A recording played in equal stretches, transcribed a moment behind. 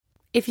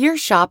If you're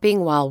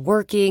shopping while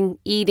working,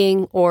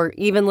 eating, or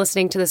even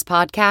listening to this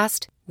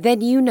podcast, then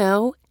you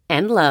know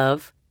and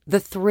love the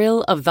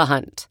thrill of the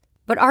hunt.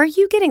 But are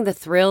you getting the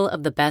thrill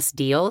of the best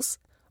deals?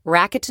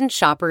 Rakuten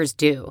shoppers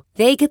do.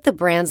 They get the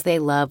brands they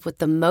love with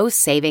the most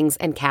savings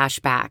and cash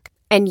back.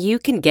 And you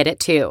can get it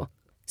too.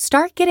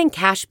 Start getting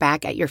cash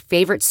back at your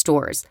favorite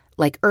stores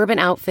like Urban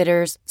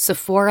Outfitters,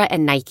 Sephora,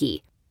 and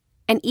Nike.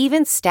 And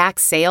even stack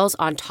sales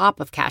on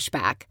top of cash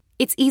back.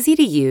 It's easy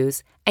to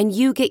use, and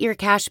you get your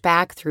cash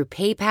back through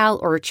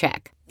PayPal or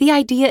check. The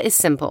idea is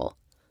simple.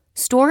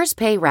 Stores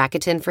pay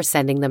Rakuten for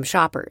sending them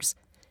shoppers,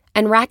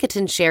 and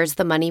Rakuten shares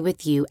the money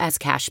with you as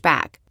cash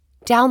back.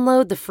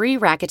 Download the free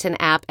Rakuten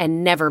app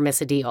and never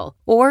miss a deal.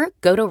 Or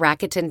go to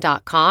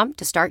Rakuten.com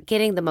to start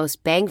getting the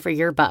most bang for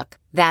your buck.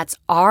 That's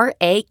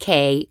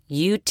RAKUTEN.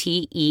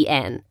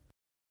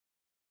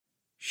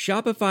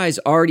 Shopify's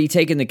already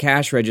taken the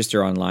cash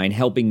register online,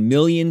 helping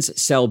millions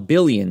sell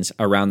billions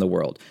around the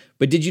world.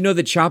 But did you know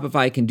that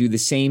Shopify can do the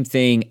same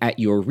thing at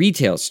your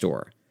retail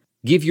store?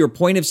 Give your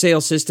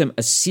point-of-sale system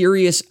a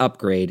serious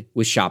upgrade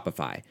with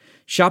Shopify.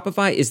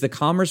 Shopify is the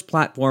commerce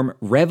platform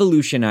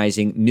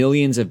revolutionizing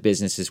millions of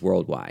businesses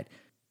worldwide.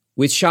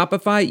 With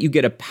Shopify, you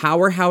get a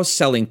powerhouse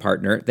selling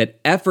partner that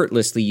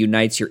effortlessly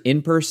unites your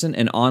in-person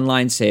and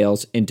online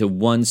sales into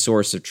one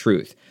source of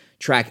truth.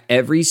 Track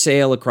every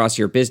sale across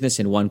your business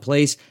in one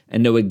place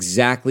and know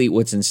exactly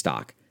what's in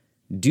stock.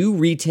 Do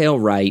retail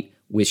right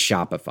with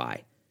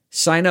Shopify.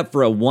 Sign up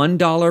for a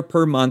 $1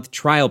 per month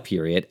trial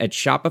period at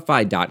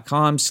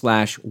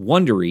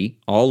shopify.com/Wondery,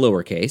 all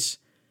lowercase.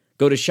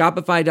 Go to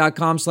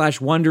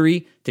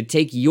shopify.com/Wondery to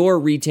take your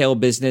retail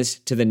business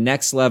to the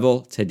next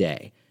level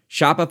today.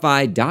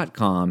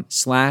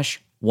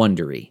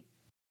 Shopify.com/Wondery.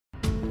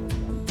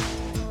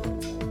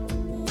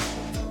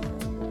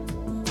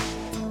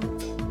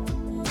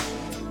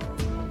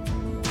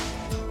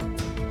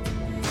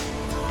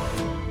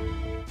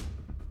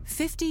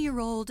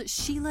 "50-year-old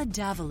Sheila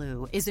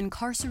Davalloo is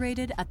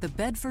incarcerated at the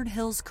Bedford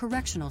Hills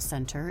Correctional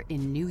Center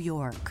in New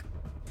York.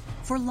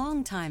 For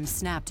longtime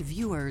Snapped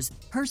viewers,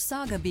 her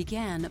saga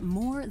began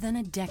more than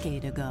a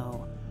decade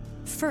ago.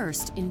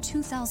 First, in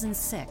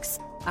 2006,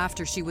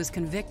 after she was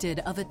convicted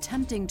of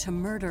attempting to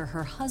murder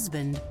her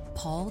husband,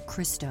 Paul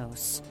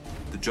Christos.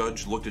 The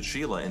judge looked at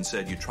Sheila and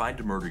said, "You tried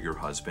to murder your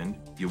husband,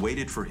 you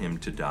waited for him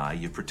to die,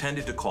 you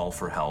pretended to call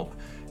for help,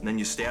 and then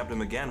you stabbed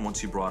him again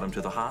once you brought him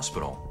to the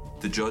hospital."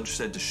 The judge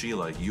said to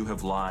Sheila, "You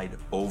have lied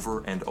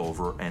over and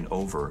over and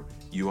over.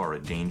 You are a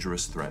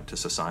dangerous threat to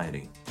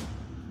society."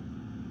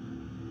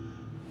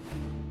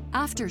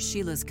 After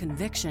Sheila's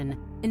conviction,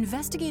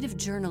 investigative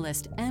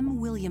journalist M.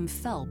 William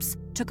Phelps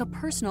took a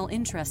personal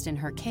interest in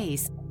her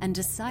case and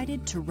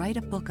decided to write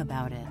a book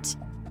about it.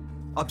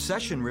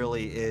 Obsession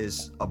really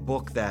is a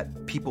book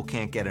that people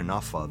can't get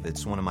enough of.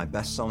 It's one of my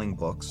best-selling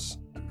books.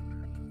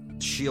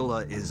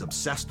 Sheila is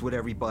obsessed with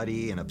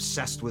everybody and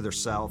obsessed with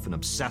herself and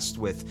obsessed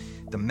with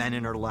the men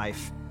in her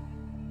life.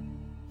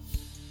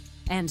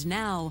 And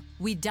now,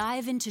 we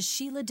dive into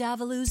Sheila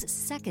Davalloo's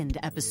second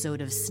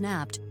episode of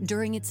Snapped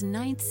during its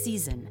 9th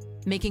season,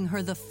 making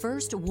her the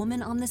first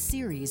woman on the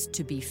series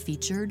to be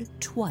featured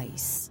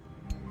twice.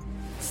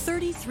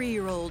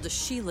 33-year-old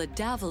Sheila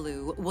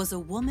Davalloo was a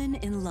woman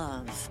in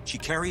love. She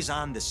carries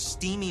on this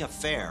steamy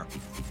affair.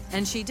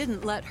 And she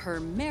didn't let her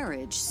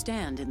marriage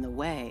stand in the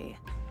way.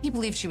 He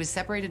believed she was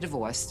separated,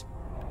 divorced.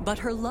 But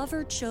her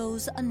lover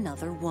chose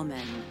another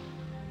woman.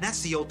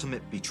 That's the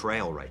ultimate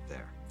betrayal right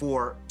there.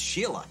 For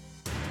Sheila.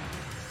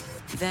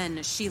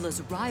 Then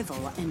Sheila's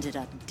rival ended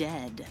up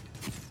dead.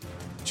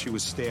 She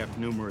was stabbed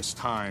numerous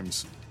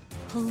times.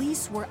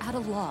 Police were at a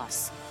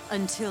loss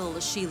until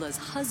Sheila's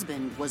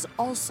husband was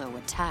also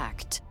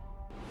attacked.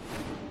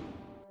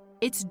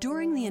 It's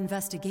during the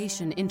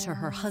investigation into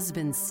her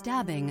husband's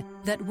stabbing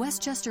that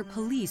Westchester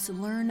police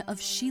learn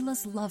of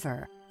Sheila's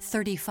lover,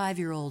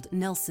 35-year-old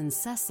Nelson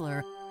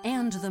Sessler,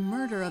 and the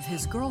murder of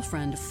his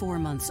girlfriend 4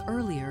 months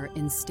earlier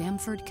in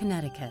Stamford,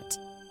 Connecticut.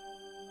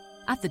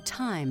 At the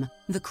time,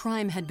 the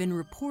crime had been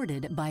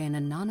reported by an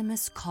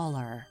anonymous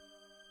caller.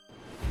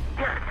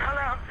 Yes,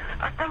 hello.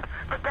 I think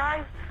the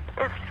guy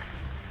is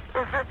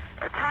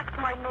attacked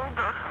my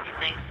neighbor. You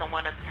think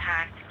someone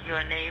attacked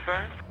your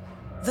neighbor?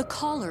 The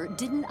caller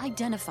didn't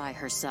identify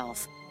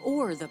herself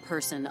or the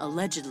person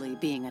allegedly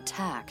being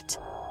attacked.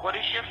 What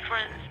is your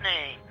friend's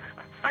name?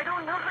 I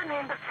don't know her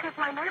name, but she's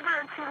my neighbor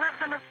and she lives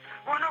in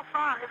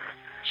 105.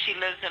 She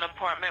lives in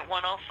apartment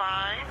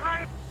 105?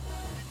 Right.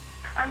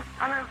 I'm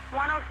in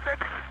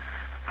 106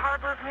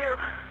 Harbor View.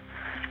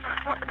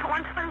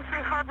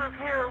 123 Harbor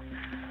View.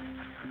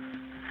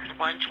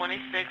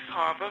 126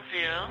 Harbor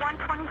View.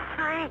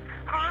 123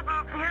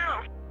 Harbor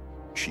View.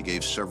 She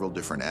gave several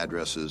different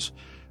addresses,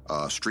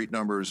 street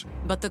numbers.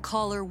 But the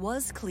caller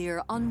was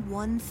clear on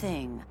one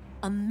thing.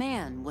 A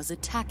man was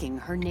attacking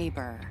her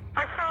neighbor.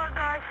 I saw a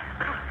guy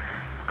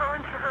go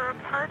into her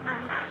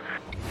apartment.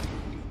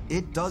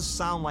 It does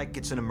sound like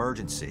it's an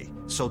emergency,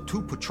 so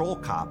 2 patrol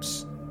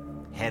cops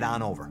head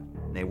on over.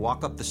 They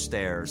walk up the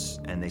stairs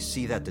and they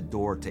see that the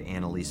door to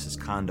Annalise's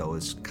condo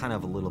is kind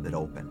of a little bit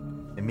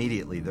open.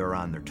 Immediately, they're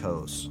on their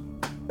toes.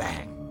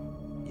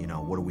 Bang. You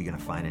know, what are we going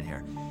to find in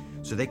here?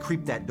 So they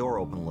creep that door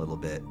open a little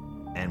bit,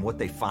 and what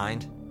they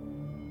find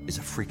is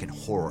a freaking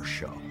horror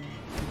show.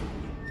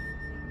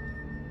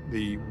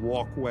 The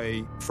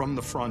walkway from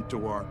the front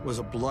door was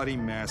a bloody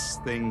mess,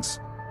 things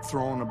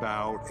thrown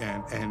about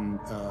and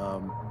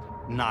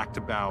knocked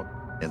about.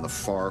 In the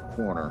far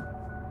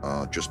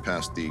corner, just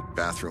past the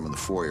bathroom in the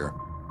foyer,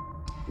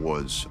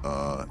 was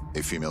a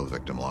female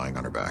victim lying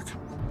on her back.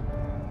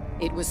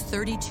 It was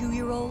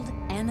 32-year-old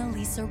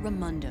Annalisa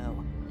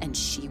Raimondo, and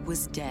she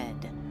was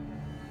dead.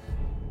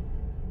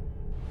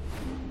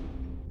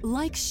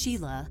 Like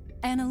Sheila,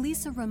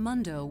 Annalisa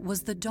Raimondo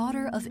was the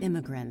daughter of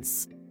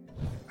immigrants.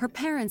 Her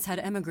parents had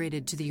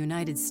emigrated to the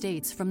United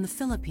States from the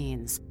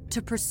Philippines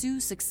to pursue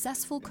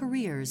successful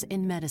careers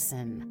in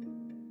medicine.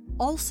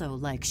 Also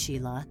like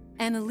Sheila,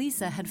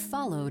 Annalisa had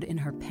followed in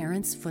her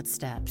parents'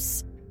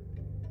 footsteps.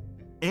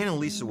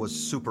 Annalisa was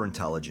super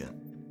intelligent.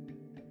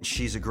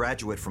 She's a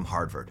graduate from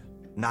Harvard.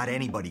 Not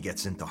anybody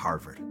gets into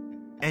Harvard.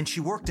 And she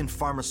worked in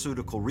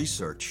pharmaceutical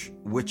research,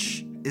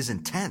 which is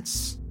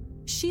intense.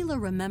 Sheila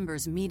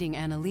remembers meeting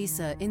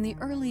Annalisa in the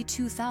early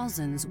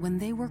 2000s when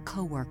they were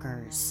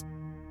co-workers.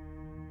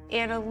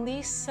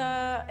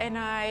 Annalisa and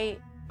I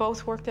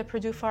both worked at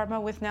Purdue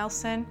Pharma with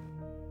Nelson.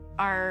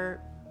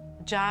 Our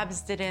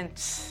jobs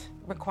didn't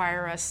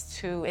require us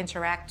to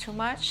interact too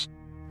much,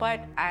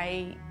 but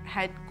I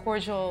had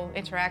cordial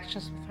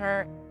interactions with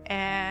her,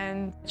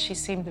 and she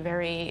seemed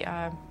very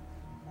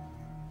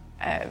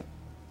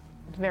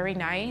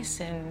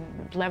nice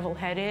and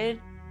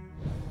level-headed.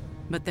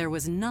 But there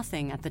was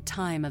nothing at the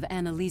time of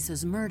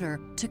Annalisa's murder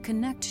to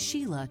connect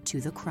Sheila to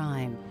the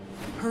crime.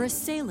 Her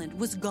assailant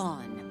was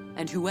gone,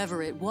 and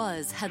whoever it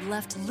was had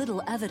left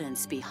little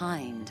evidence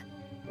behind.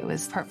 It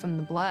was, apart from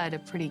the blood, a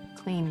pretty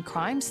clean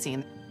crime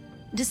scene.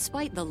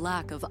 Despite the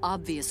lack of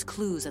obvious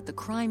clues at the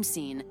crime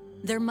scene,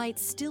 there might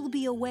still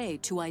be a way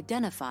to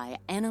identify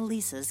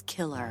Annalisa's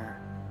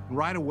killer.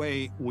 Right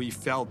away, we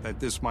felt that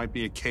this might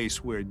be a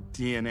case where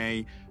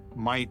DNA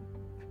might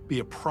be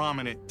a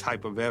prominent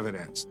type of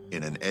evidence.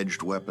 In an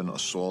edged weapon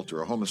assault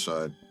or a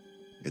homicide,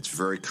 it's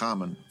very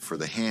common for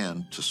the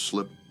hand to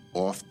slip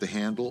off the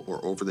handle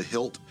or over the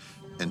hilt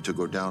and to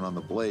go down on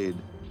the blade,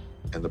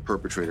 and the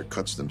perpetrator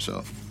cuts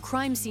themselves.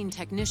 Crime scene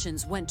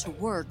technicians went to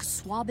work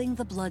swabbing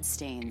the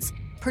bloodstains,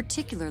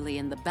 particularly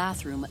in the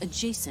bathroom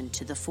adjacent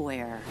to the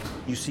foyer.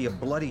 You see a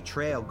bloody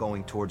trail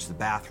going towards the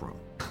bathroom.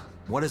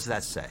 What does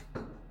that say?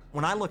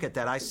 When I look at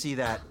that, I see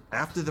that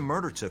after the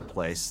murder took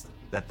place,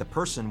 that the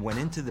person went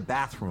into the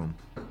bathroom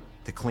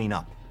to clean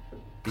up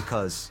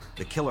because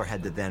the killer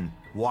had to then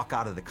walk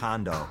out of the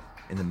condo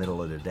in the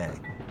middle of the day.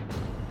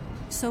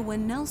 So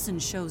when Nelson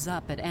shows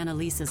up at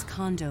Annalisa's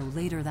condo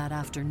later that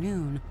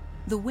afternoon,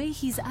 the way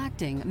he's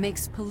acting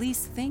makes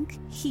police think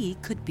he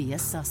could be a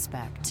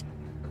suspect.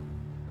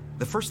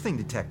 The first thing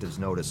detectives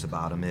notice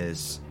about him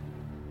is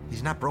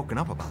he's not broken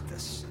up about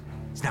this.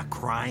 He's not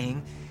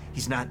crying.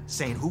 He's not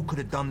saying, who could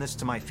have done this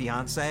to my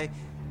fiance?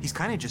 He's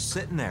kind of just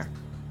sitting there.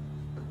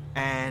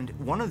 And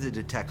one of the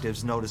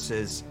detectives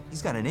notices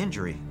he's got an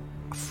injury,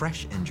 a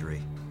fresh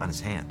injury on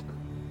his hand.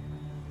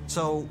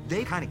 So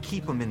they kind of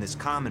keep him in this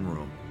common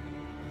room.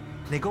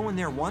 They go in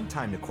there one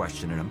time to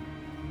question him.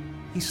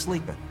 He's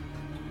sleeping.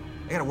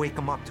 They gotta wake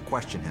him up to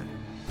question him.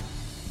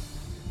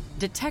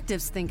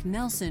 Detectives think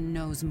Nelson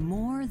knows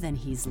more than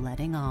he's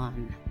letting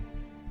on.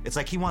 It's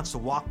like he wants to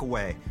walk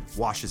away,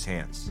 wash his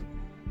hands.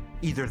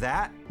 Either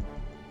that,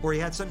 or he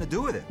had something to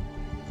do with it.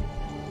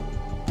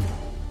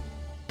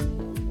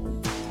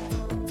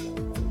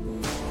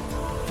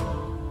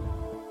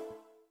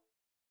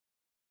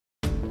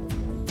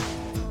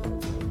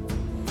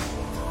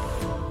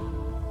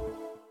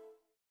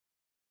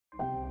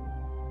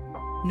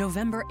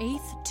 November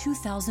 8th,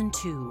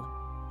 2002.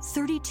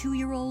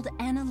 32-year-old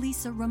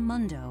Annalisa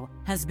Raimondo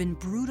has been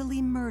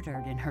brutally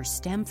murdered in her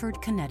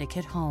Stamford,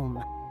 Connecticut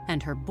home,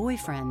 and her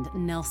boyfriend,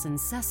 Nelson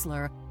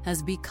Sessler,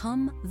 has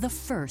become the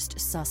first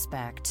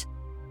suspect.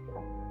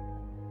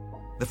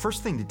 The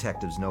first thing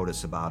detectives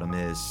notice about him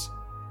is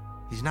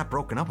he's not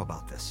broken up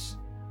about this.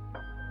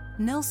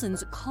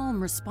 Nelson's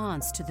calm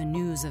response to the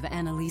news of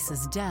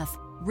Annalisa's death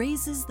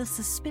raises the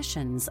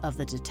suspicions of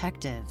the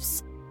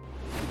detectives.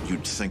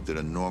 You'd think that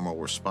a normal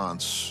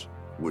response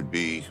would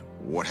be,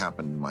 what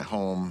happened in my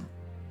home?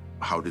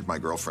 How did my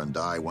girlfriend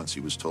die once he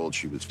was told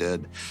she was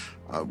dead?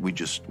 We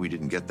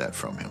didn't get that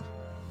from him.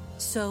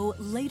 So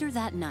later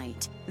that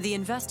night, the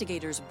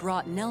investigators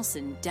brought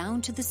Nelson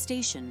down to the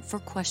station for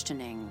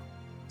questioning.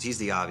 He's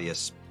the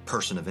obvious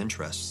person of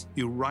interest.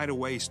 You right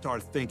away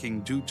start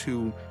thinking, due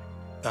to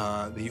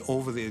the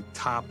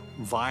over-the-top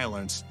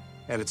violence,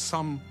 that it's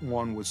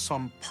someone with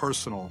some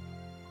personal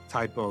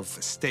type of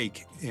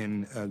stake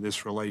in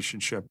this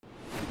relationship.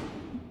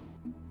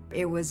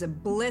 It was a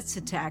blitz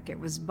attack. It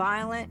was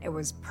violent, it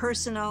was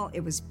personal,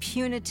 it was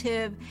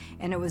punitive,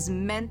 and it was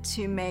meant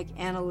to make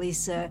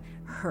Annalisa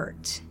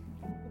hurt.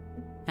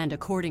 And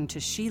according to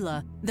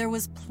Sheila, there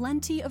was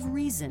plenty of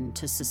reason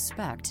to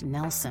suspect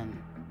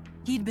Nelson.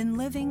 He'd been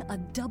living a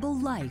double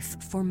life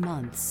for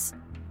months.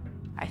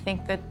 I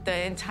think that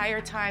the entire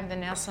time that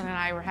Nelson and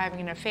I were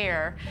having an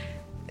affair,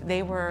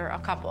 they were a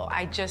couple.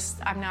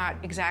 I'm not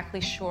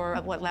exactly sure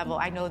at what level.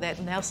 I know that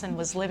Nelson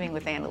was living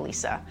with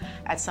Annalisa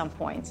at some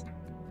point.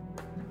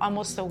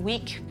 Almost a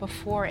week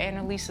before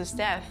Annalisa's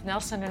death,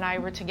 Nelson and I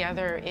were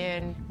together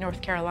in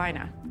North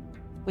Carolina.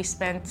 We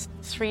spent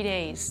 3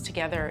 days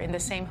together in the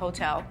same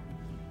hotel,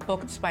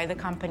 booked by the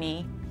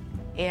company,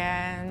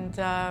 and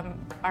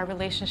our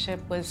relationship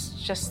was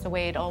just the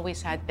way it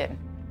always had been.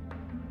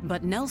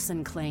 But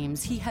Nelson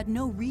claims he had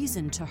no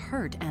reason to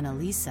hurt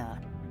Annalisa.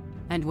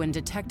 And when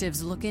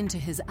detectives look into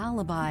his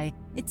alibi,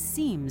 it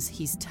seems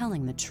he's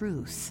telling the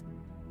truth.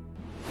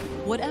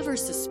 Whatever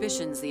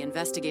suspicions the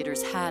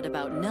investigators had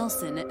about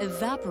Nelson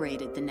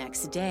evaporated the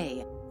next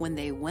day when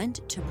they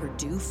went to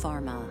Purdue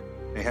Pharma.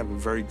 They have a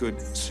very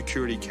good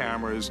security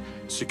cameras,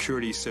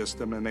 security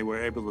system, and they were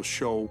able to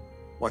show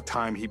what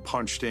time he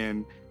punched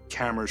in,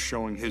 cameras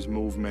showing his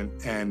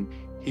movement, and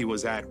he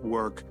was at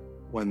work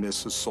when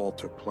this assault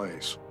took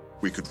place.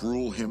 We could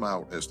rule him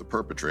out as the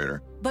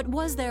perpetrator. But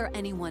was there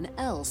anyone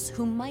else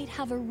who might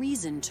have a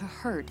reason to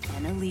hurt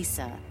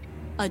Annalisa?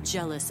 A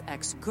jealous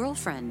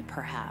ex-girlfriend,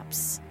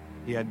 perhaps?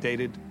 He had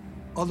dated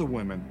other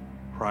women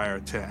prior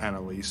to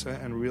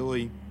Annalisa and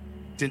really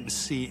didn't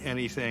see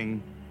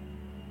anything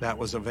that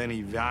was of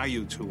any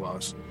value to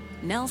us.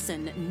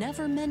 Nelson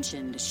never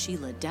mentioned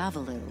Sheila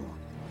Davalloo.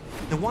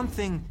 The one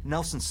thing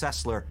Nelson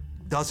Sessler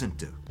doesn't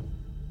do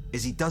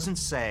is he doesn't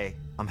say,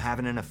 I'm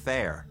having an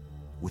affair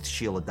with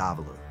Sheila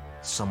Davalloo,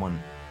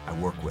 someone I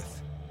work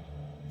with.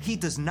 He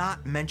does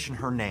not mention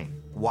her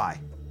name. Why?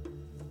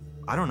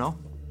 I don't know.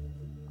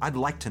 I'd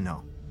like to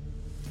know.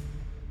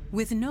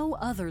 With no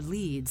other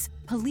leads,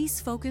 police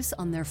focus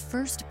on their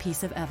first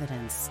piece of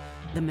evidence,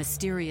 the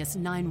mysterious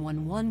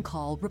 911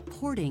 call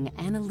reporting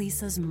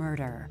Annalisa's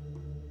murder.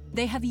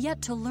 They have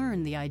yet to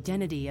learn the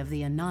identity of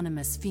the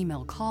anonymous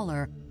female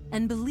caller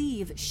and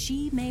believe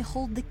she may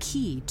hold the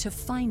key to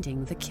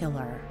finding the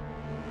killer.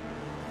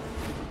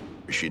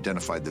 She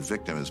identified the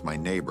victim as my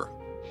neighbor.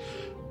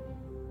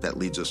 That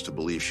leads us to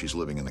believe she's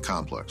living in the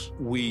complex.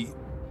 We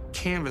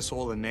canvass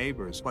all the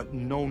neighbors, but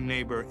no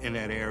neighbor in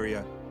that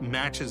area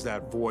matches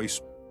that voice.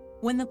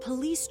 When the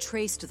police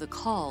traced the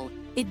call,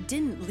 it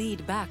didn't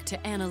lead back to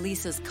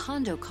Annalisa's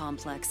condo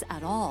complex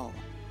at all.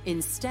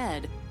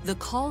 Instead, the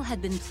call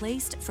had been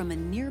placed from a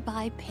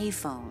nearby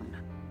payphone.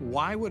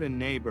 Why would a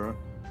neighbor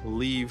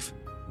leave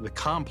the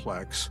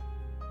complex,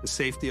 the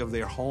safety of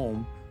their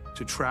home,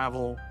 to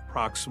travel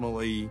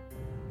approximately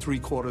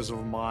 3/4 of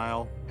a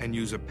mile and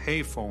use a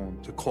payphone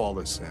to call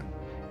this in?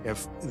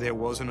 If there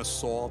was an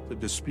assault, a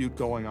dispute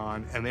going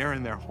on, and they're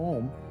in their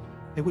home,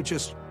 they would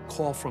just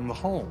call from the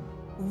home.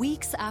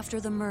 Weeks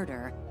after the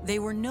murder, they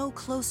were no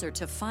closer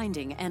to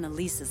finding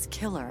Annalisa's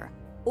killer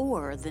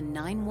or the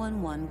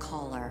 911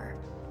 caller.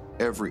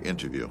 Every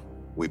interview,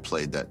 we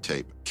played that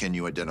tape. Can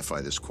you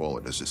identify this caller?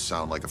 Does it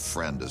sound like a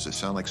friend? Does it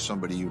sound like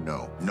somebody you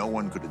know? No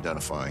one could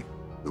identify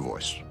the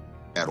voice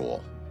at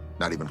all,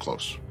 not even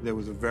close. There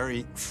was a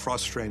very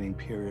frustrating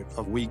period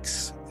of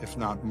weeks, if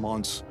not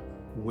months,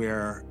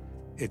 where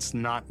it's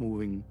not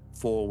moving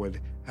forward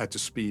at the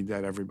speed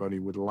that everybody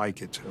would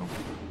like it to.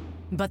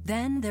 But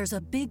then there's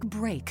a big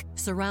break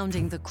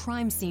surrounding the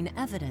crime scene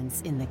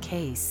evidence in the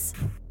case.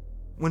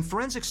 When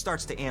forensics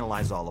starts to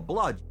analyze all the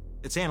blood,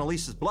 it's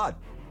Annalisa's blood.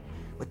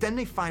 But then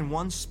they find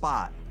one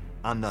spot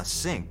on the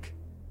sink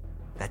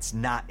that's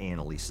not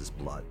Annalisa's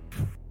blood.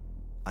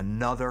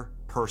 Another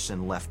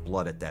person left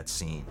blood at that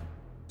scene.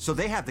 So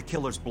they have the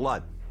killer's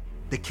blood,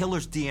 the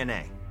killer's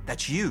DNA.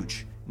 That's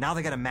huge. Now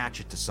they gotta match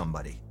it to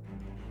somebody.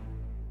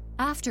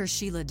 After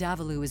Sheila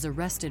Davalloo is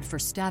arrested for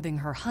stabbing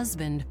her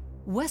husband,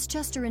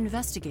 Westchester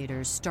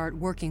investigators start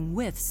working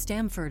with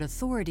Stamford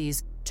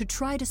authorities to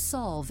try to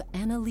solve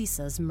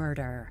Annalisa's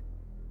murder.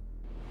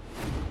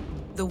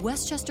 The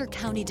Westchester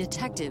County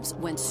detectives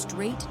went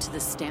straight to the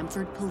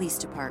Stamford Police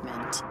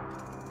Department.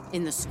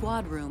 In the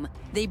squad room,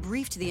 they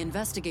briefed the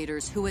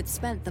investigators who had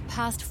spent the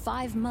past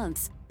 5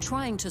 months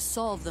trying to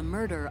solve the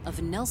murder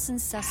of Nelson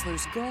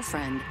Sessler's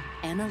girlfriend,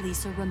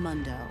 Annalisa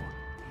Raimondo.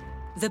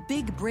 The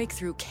big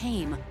breakthrough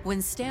came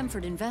when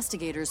Stamford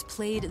investigators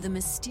played the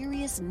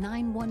mysterious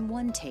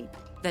 911 tape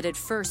that had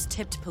first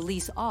tipped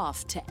police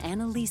off to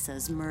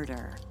Annalisa's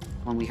murder.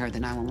 When we heard the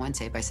 911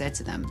 tape, I said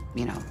to them,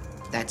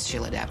 that's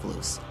Sheila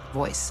Davalloo's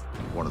voice.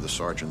 One of the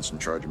sergeants in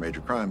charge of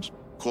major crimes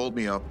called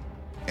me up,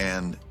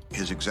 and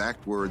his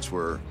exact words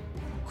were,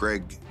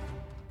 Greg,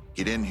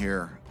 get in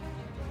here.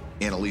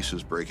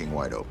 Annalisa's breaking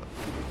wide open.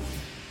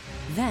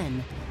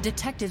 Then,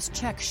 detectives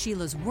check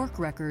Sheila's work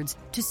records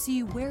to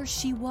see where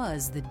she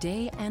was the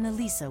day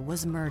Annalisa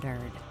was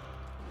murdered.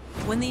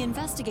 When the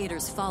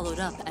investigators followed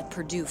up at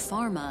Purdue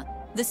Pharma,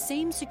 the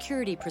same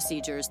security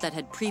procedures that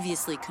had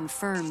previously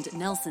confirmed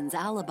Nelson's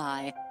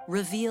alibi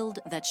revealed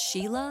that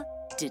Sheila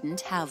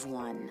didn't have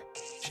one.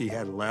 She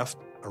had left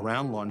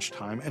around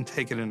lunchtime and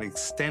taken an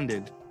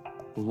extended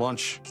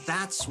lunch.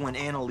 That's when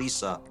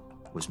Annalisa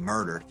was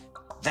murdered.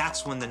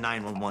 That's when the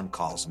 911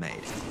 call's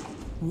made.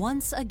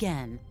 Once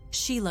again,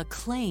 Sheila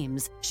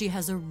claims she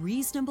has a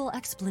reasonable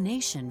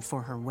explanation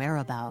for her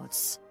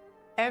whereabouts.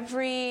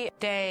 Every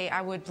day I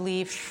would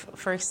leave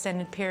for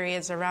extended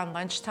periods around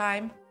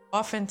lunchtime,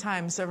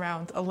 oftentimes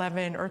around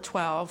 11 or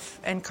 12,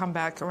 and come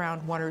back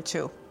around 1 or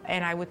 2.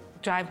 And I would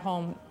drive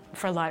home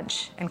for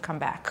lunch and come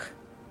back.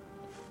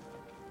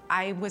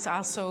 I was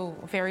also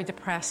very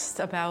depressed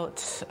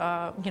about,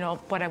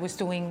 what I was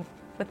doing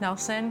with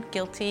Nelson,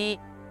 guilty.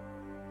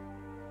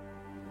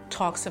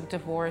 Talks of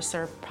divorce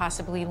or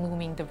possibly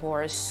looming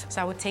divorce.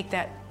 So I would take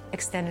that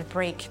extended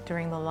break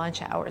during the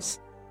lunch hours.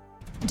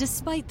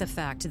 Despite the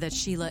fact that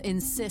Sheila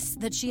insists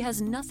that she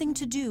has nothing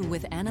to do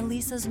with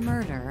Annalisa's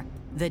murder,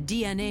 the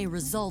DNA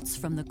results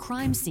from the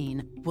crime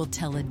scene will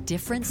tell a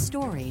different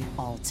story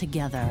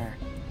altogether.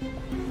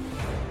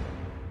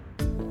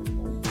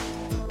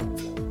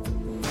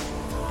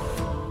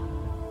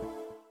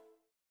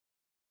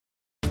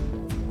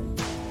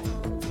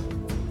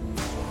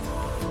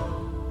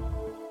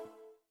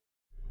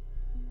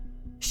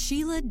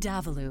 Sheila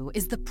Davalloo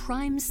is the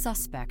prime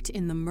suspect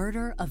in the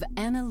murder of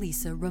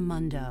Annalisa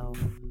Raimondo.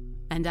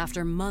 And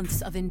after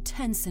months of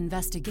intense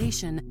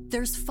investigation,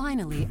 there's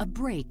finally a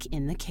break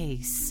in the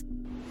case.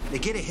 They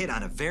get a hit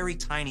on a very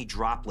tiny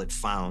droplet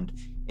found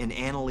in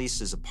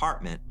Annalisa's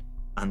apartment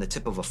on the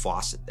tip of a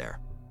faucet there.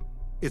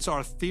 It's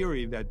our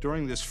theory that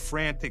during this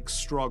frantic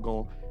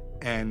struggle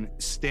and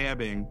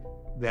stabbing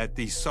that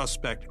the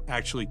suspect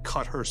actually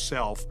cut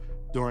herself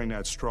during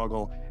that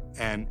struggle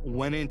and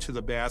went into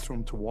the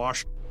bathroom to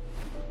wash.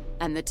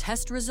 And the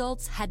test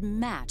results had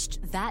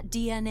matched that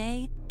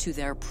DNA to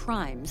their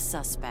prime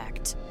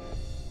suspect.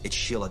 It's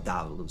Sheila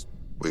Davalloo.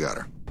 We got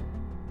her.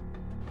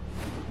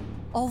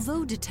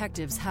 Although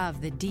detectives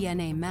have the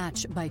DNA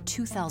match by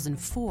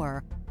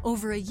 2004,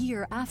 over a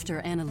year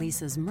after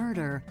Annalisa's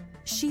murder,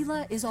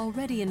 Sheila is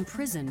already in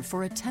prison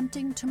for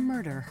attempting to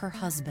murder her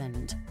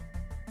husband.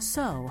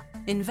 So,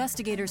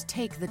 investigators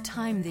take the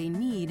time they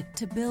need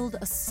to build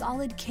a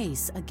solid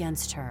case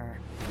against her.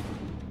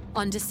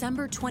 On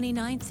December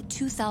 29,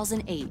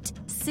 2008,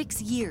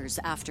 6 years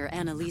after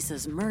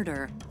Annalisa's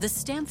murder, the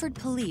Stamford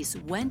police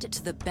went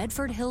to the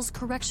Bedford Hills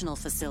Correctional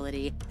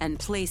Facility and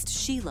placed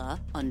Sheila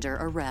under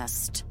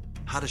arrest.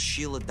 How does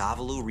Sheila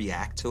Davalloo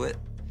react to it?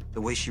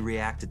 The way she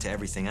reacted to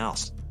everything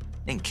else.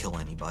 Didn't kill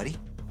anybody.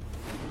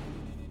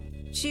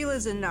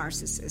 Sheila's a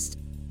narcissist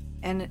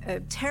and a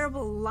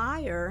terrible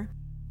liar.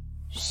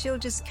 She'll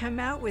just come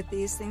out with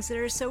these things that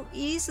are so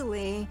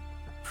easily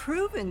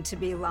proven to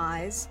be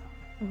lies.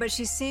 But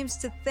she seems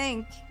to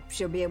think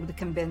she'll be able to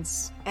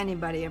convince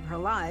anybody of her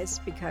lies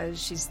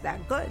because she's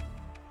that good.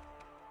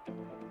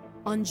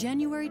 On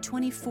January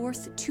 24,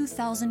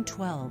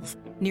 2012,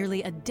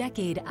 nearly a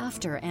decade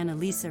after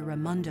Annalisa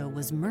Raimondo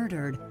was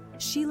murdered,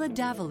 Sheila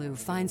Davalloo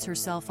finds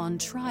herself on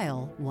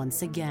trial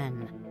once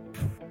again.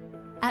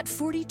 At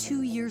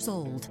 42 years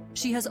old,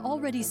 she has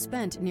already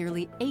spent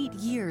nearly 8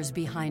 years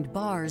behind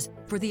bars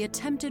for the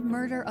attempted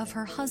murder of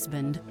her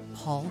husband,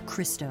 Paul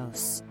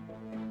Christos.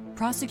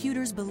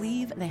 Prosecutors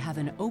believe they have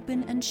an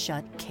open and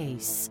shut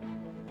case.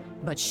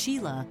 But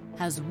Sheila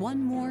has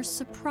one more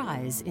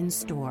surprise in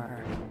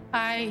store.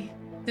 I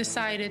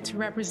decided to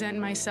represent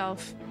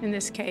myself in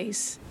this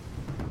case.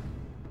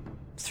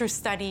 Through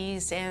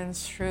studies and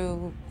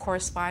through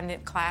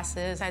correspondent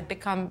classes, I'd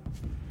become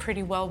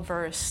pretty well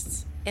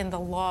versed in the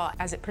law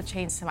as it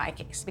pertains to my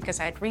case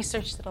because I had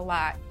researched it a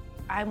lot.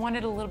 I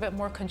wanted a little bit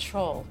more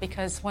control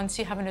because once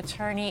you have an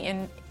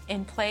attorney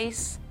in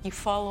place, you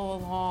follow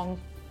along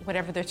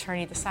whatever the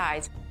attorney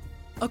decides.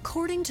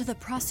 According to the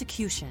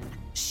prosecution,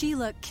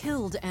 Sheila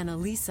killed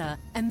Annalisa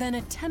and then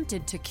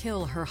attempted to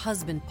kill her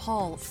husband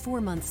Paul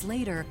 4 months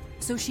later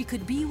so she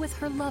could be with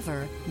her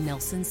lover,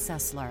 Nelson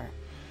Sessler.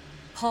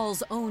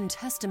 Paul's own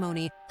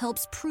testimony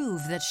helps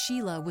prove that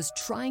Sheila was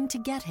trying to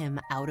get him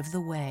out of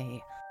the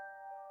way.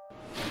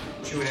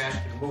 She would ask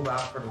you to move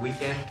out for the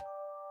weekend?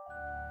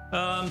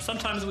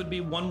 Sometimes it would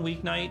be one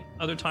weeknight,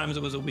 other times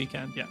it was a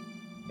weekend, yeah.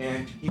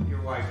 And to keep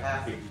your wife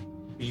happy,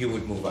 you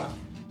would move out?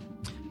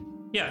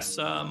 Yes,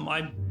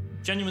 I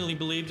genuinely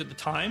believed at the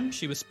time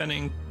she was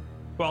spending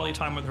quality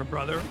time with her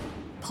brother.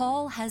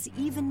 Paul has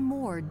even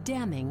more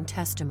damning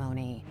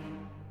testimony.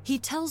 He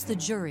tells the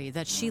jury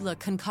that Sheila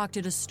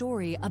concocted a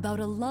story about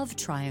a love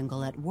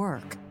triangle at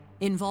work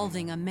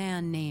involving a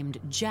man named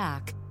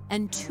Jack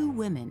and 2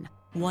 women,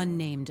 one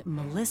named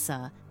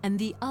Melissa and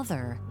the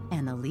other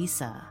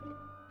Annalisa.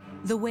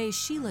 The way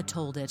Sheila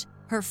told it,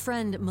 her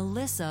friend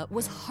Melissa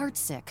was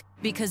heartsick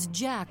because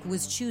Jack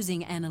was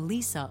choosing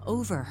Annalisa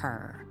over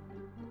her.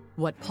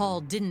 What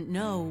Paul didn't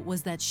know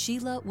was that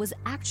Sheila was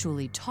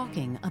actually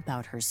talking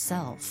about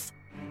herself.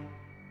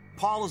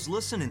 Paul is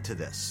listening to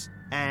this,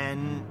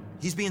 and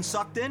he's being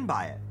sucked in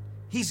by it.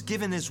 He's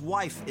giving his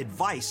wife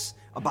advice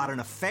about an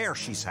affair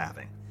she's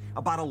having,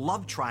 about a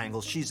love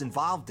triangle she's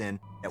involved in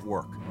at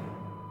work,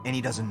 and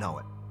he doesn't know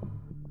it.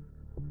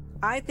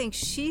 I think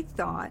she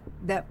thought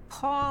that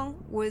Paul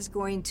was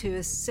going to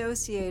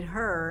associate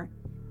her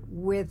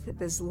with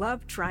this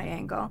love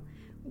triangle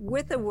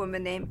with a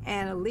woman named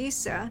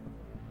Annalisa.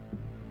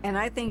 And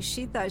I think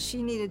she thought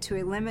she needed to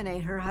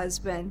eliminate her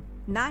husband,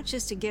 not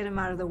just to get him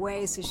out of the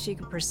way so she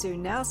could pursue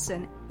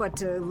Nelson, but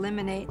to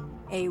eliminate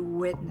a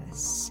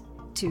witness.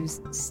 to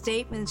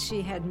statements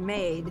she had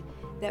made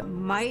that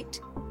might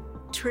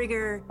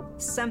trigger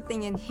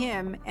something in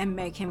him and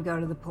make him go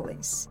to the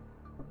police.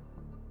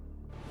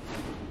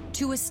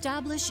 To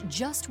establish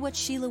just what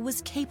Sheila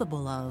was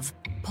capable of,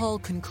 Paul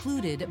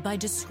concluded by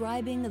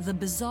describing the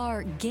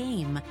bizarre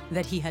game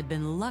that he had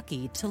been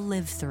lucky to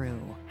live through.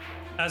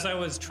 As I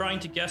was trying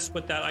to guess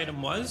what that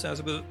item was, as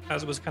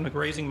it was kind of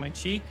grazing my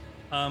cheek,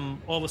 all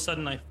of a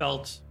sudden I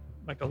felt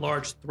like a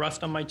large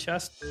thrust on my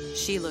chest.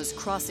 Sheila's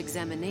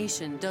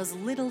cross-examination does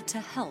little to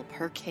help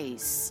her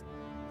case.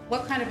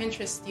 What kind of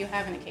interest do you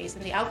have in the case?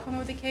 In the outcome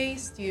of the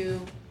case?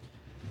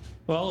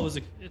 Well,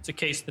 it's a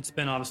case that's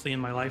been obviously in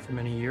my life for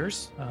many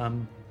years.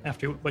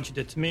 After what you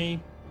did to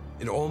me.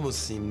 It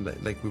almost seemed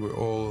like we were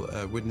all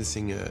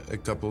witnessing a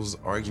couple's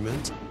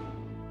argument.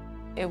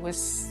 It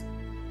was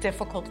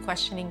difficult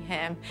questioning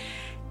him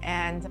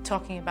and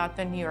talking about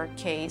the New York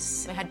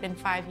case. It had been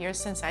 5 years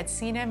since I'd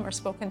seen him or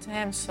spoken to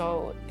him,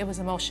 so it was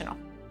emotional.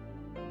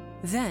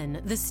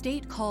 Then, the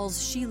state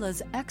calls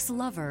Sheila's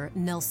ex-lover,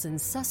 Nelson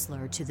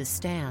Sessler, to the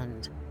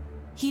stand.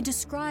 He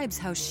describes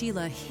how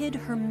Sheila hid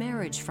her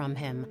marriage from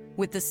him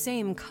with the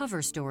same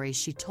cover story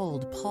she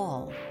told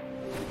Paul.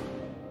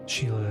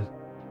 Sheila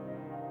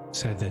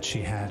said that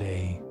she had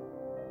a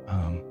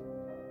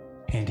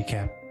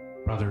handicapped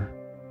brother,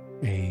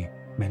 a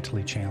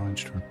mentally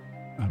challenged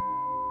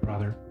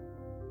brother.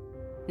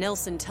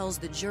 Nelson tells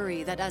the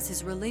jury that as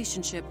his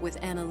relationship with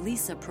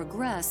Annalisa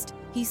progressed,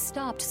 he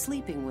stopped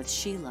sleeping with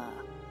Sheila.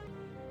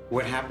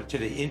 What happened to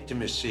the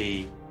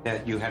intimacy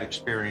that you had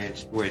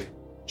experienced with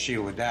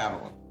Sheila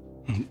Davalloo?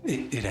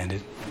 It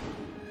ended.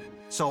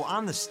 So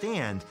on the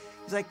stand,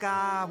 he's like,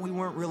 we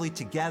weren't really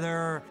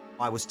together.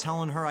 I was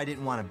telling her I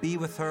didn't want to be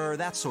with her,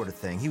 that sort of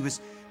thing. He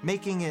was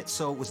making it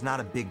so it was not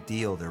a big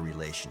deal, their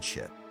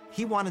relationship.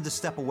 He wanted to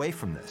step away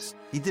from this.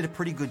 He did a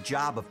pretty good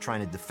job of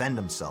trying to defend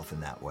himself in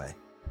that way.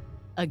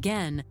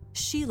 Again,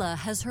 Sheila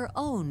has her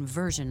own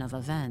version of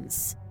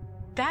events.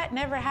 That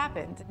never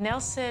happened.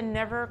 Nelson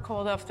never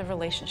called off the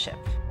relationship.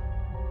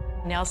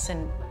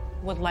 Nelson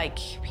would like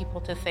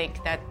people to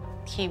think that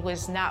he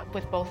was not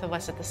with both of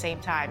us at the same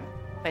time,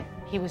 but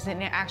he was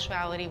in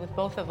actuality with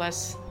both of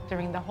us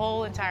during the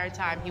whole entire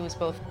time. He was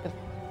both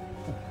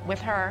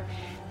with her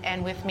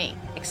and with me,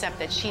 except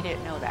that she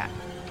didn't know that.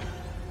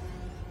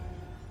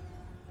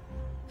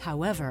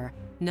 However,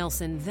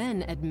 Nelson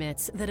then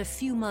admits that a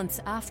few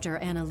months after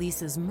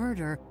Annalisa's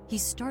murder, he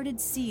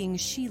started seeing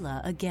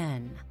Sheila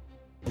again.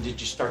 Did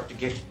you start to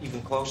get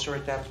even closer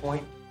at that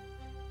point?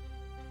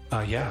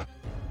 Yeah.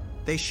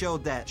 They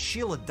showed that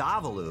Sheila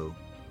Davalloo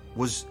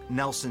was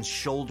Nelson's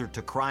shoulder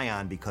to cry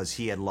on because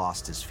he had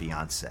lost his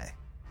fiancée.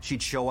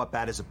 She'd show up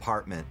at his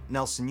apartment.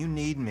 Nelson, you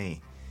need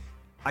me.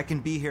 I can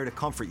be here to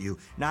comfort you,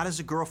 not as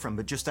a girlfriend,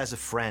 but just as a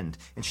friend.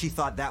 And she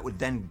thought that would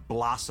then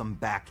blossom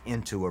back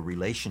into a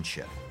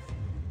relationship.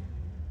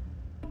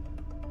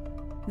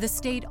 The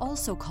state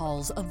also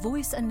calls a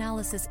voice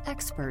analysis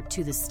expert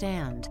to the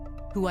stand,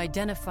 who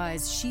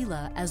identifies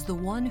Sheila as the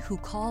one who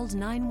called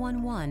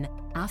 911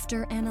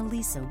 after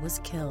Annalisa was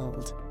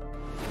killed.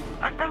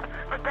 I think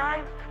the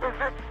guy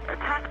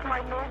attacked my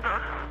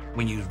neighbor.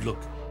 When you look,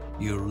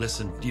 you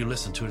listen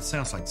to it, it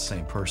sounds like the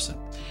same person.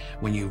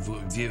 When you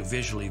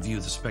visually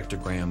view the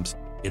spectrograms,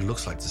 it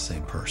looks like the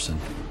same person.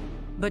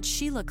 But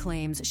Sheila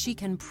claims she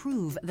can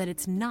prove that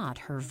it's not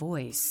her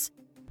voice.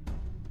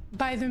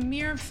 By the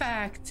mere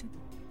fact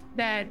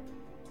that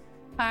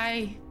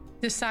I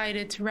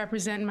decided to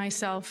represent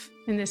myself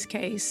in this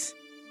case,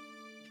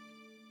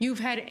 you've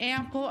had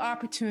ample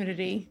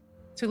opportunity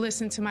to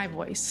listen to my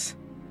voice.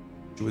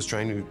 She was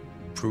trying to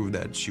prove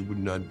that she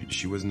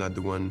was not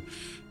the one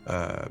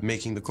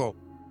making the call.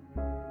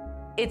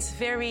 It's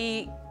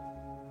very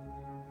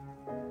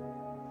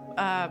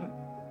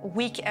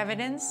weak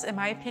evidence, in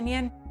my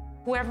opinion.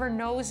 Whoever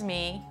knows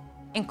me,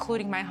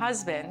 including my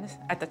husband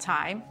at the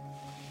time,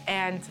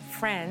 and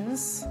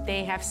friends,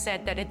 they have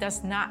said that it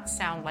does not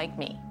sound like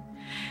me.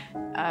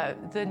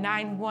 The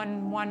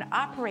 911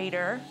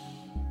 operator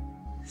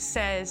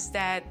says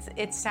that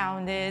it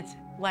sounded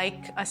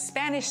like a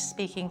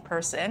Spanish-speaking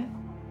person.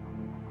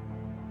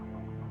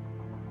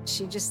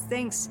 She just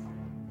thinks,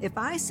 if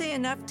I say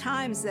enough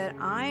times that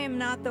I am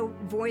not the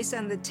voice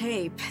on the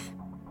tape,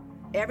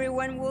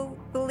 everyone will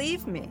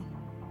believe me.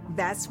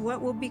 That's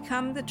what will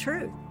become the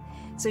truth.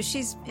 So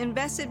she's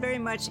invested very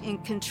much in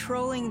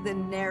controlling the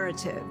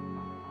narrative.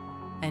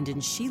 And in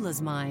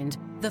Sheila's mind,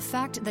 the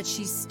fact that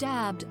she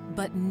stabbed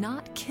but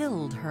not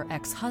killed her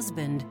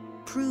ex-husband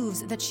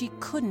proves that she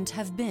couldn't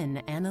have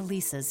been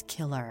Annalisa's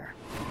killer.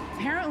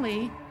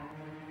 Apparently,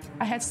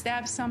 I had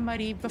stabbed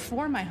somebody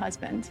before my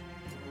husband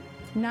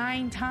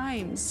 9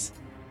 times.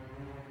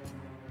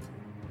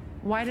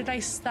 Why did I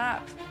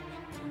stop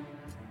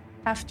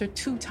after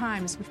 2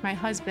 times with my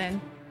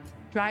husband,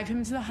 drive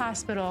him to the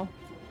hospital,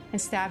 and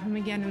stab him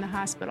again in the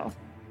hospital?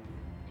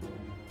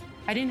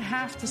 I didn't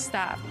have to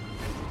stop.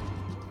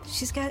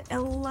 She's got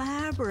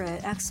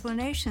elaborate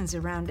explanations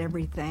around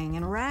everything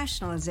and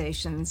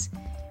rationalizations,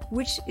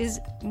 which is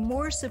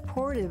more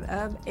supportive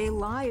of a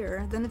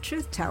liar than a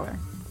truth teller.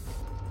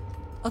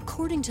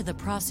 According to the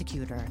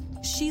prosecutor,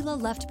 Sheila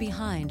left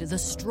behind the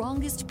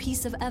strongest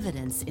piece of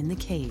evidence in the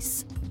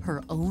case,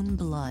 her own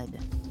blood.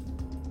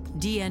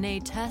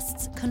 DNA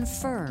tests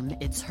confirm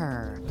it's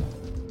her.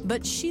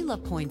 But Sheila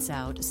points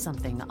out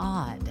something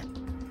odd.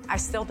 I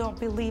still don't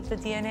believe the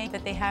DNA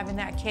that they have in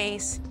that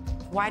case.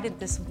 Why did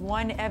this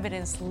one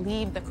evidence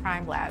leave the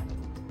crime lab?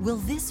 Will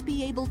this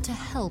be able to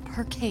help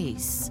her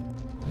case?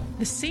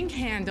 The sink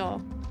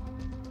handle,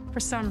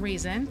 for some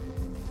reason,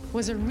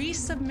 was a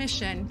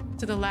resubmission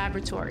to the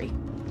laboratory.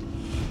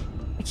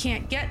 I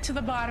can't get to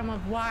the bottom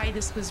of why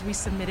this was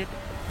resubmitted.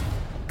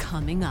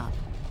 Coming up,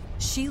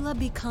 Sheila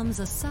becomes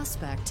a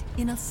suspect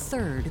in a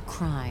third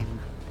crime.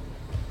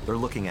 They're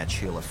looking at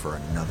Sheila for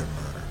another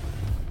murder.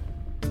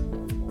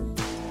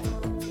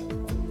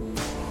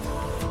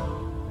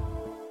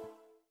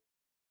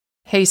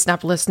 Hey,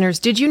 Snap listeners,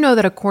 did you know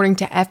that according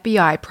to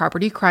FBI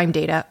property crime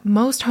data,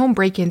 most home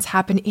break-ins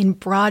happen in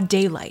broad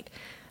daylight?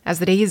 As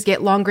the days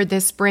get longer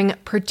this spring,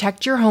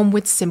 protect your home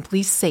with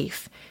Simply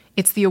Safe.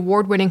 It's the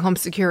award-winning home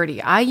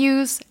security I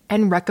use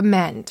and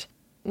recommend.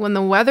 When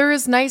the weather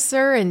is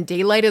nicer and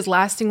daylight is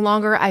lasting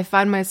longer, I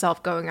find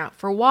myself going out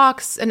for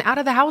walks and out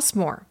of the house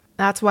more.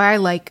 That's why I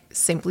like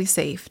Simply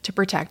Safe to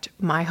protect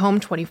my home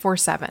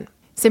 24/7.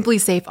 Simply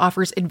Safe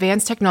offers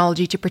advanced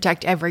technology to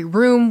protect every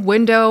room,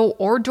 window,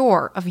 or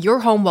door of your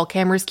home while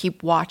cameras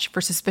keep watch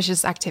for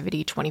suspicious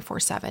activity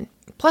 24/7.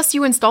 Plus,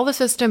 you install the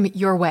system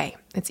your way.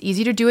 It's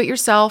easy to do it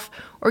yourself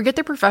or get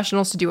the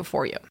professionals to do it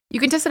for you. You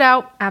can test it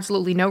out,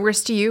 absolutely no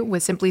risk to you,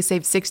 with Simply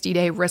Safe's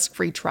 60-day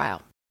risk-free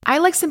trial. I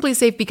like Simply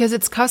Safe because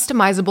it's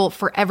customizable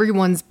for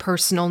everyone's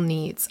personal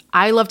needs.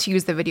 I love to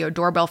use the video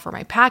doorbell for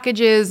my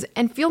packages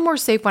and feel more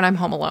safe when I'm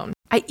home alone.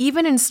 I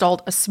even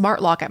installed a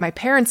smart lock at my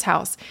parents'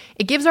 house.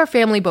 It gives our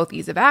family both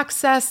ease of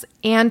access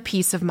and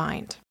peace of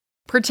mind.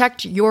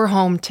 Protect your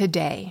home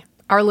today.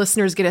 Our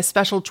listeners get a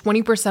special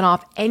 20%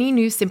 off any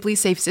new Simply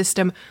Safe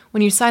system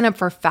when you sign up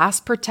for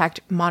Fast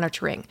Protect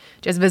monitoring.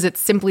 Just visit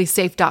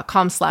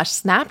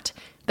simplysafe.com/snapped.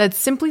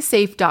 That's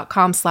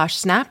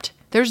simplysafe.com/snapped.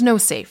 There's no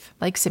safe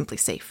like Simply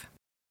Safe.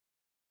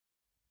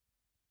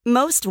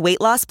 Most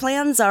weight loss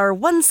plans are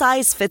one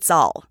size fits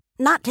all,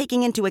 not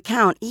taking into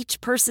account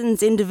each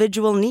person's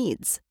individual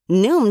needs.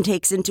 Noom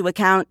takes into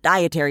account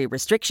dietary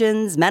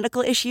restrictions,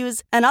 medical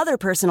issues, and other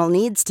personal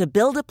needs to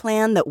build a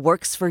plan that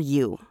works for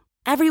you.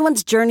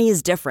 Everyone's journey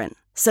is different,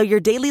 so your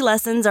daily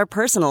lessons are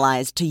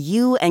personalized to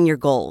you and your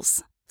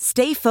goals.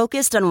 Stay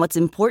focused on what's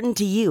important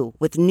to you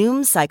with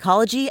Noom's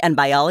psychology and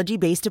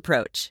biology-based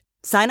approach.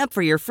 Sign up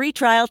for your free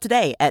trial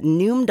today at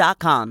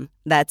Noom.com.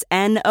 That's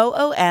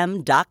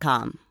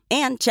Noom.com.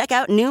 And check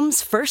out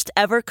Noom's first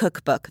ever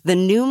cookbook, The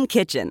Noom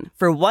Kitchen,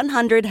 for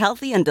 100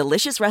 healthy and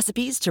delicious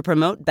recipes to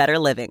promote better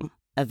living.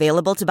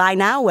 Available to buy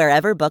now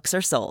wherever books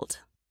are sold.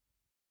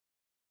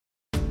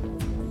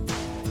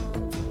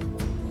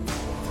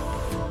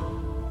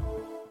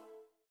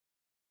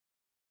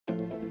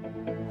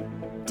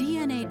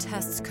 DNA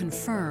tests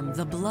confirm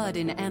the blood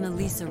in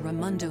Annalisa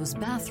Raimondo's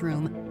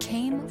bathroom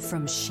came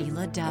from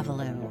Sheila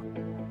Davalloo.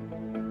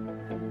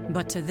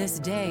 But to this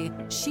day,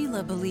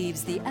 Sheila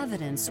believes the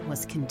evidence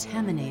was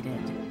contaminated.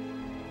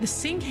 The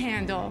sink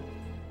handle,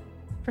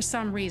 for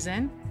some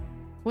reason,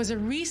 was a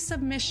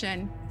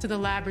resubmission to the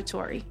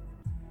laboratory.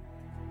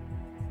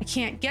 I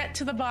can't get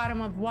to the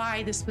bottom of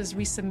why this was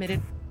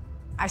resubmitted.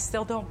 I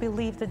still don't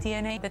believe the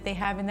DNA that they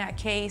have in that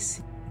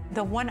case.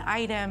 The one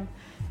item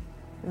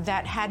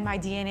that had my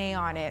DNA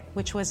on it,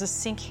 which was a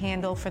sink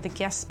handle for the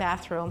guest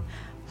bathroom,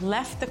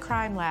 left the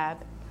crime lab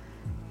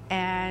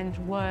and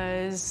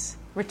was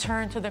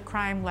returned to the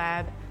crime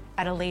lab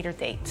at a later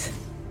date.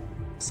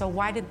 So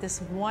why did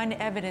this one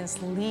evidence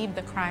leave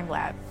the crime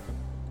lab?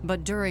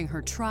 But during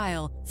her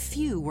trial,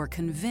 few were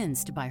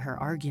convinced by her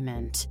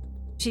argument.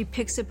 She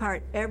picks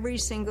apart every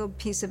single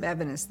piece of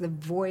evidence, the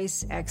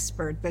voice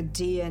expert, the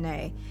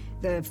DNA,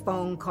 the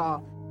phone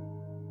call.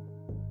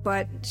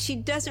 But she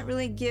doesn't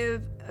really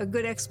give a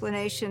good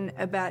explanation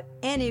about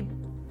any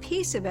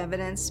piece of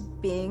evidence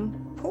being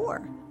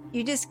poor.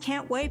 You just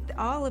can't wipe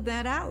all of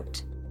that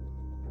out.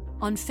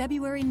 On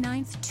February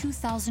 9th,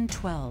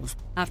 2012,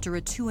 after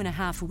a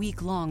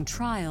 2.5-week-long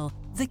trial,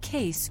 the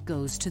case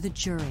goes to the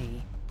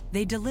jury.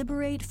 They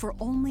deliberate for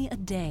only a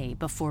day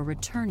before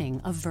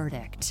returning a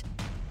verdict.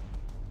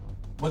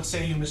 What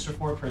say you, Mr.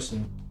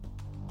 Foreperson?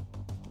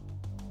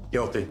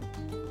 Guilty.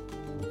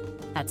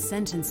 At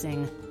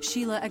sentencing,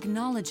 Sheila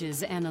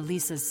acknowledges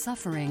Annalisa's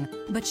suffering,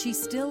 but she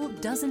still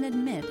doesn't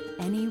admit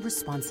any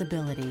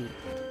responsibility.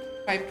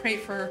 I pray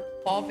for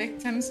all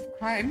victims of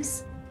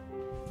crimes,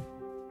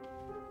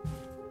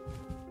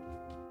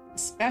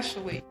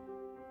 especially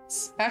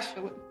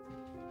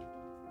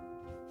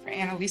for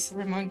Annalisa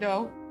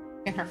Raimondo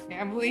and her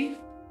family.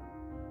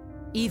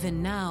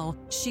 Even now,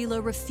 Sheila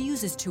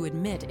refuses to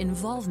admit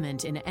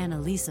involvement in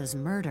Annalisa's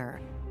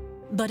murder,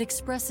 but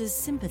expresses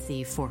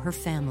sympathy for her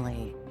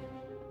family.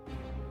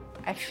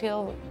 I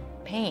feel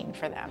pain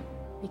for them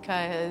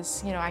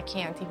because, I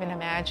can't even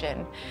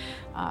imagine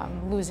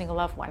losing a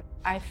loved one.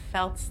 I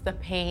felt the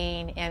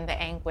pain and the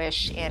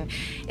anguish, and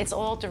it's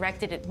all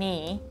directed at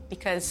me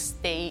because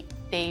they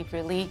they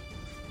really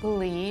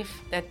believe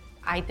that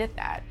I did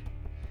that.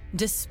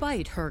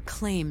 Despite her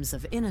claims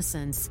of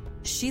innocence,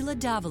 Sheila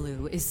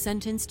Davalloo is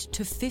sentenced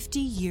to 50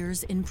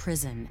 years in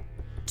prison,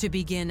 to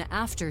begin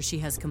after she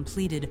has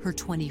completed her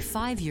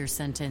 25-year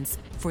sentence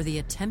for the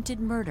attempted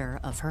murder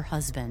of her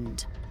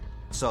husband.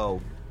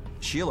 So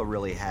Sheila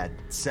really had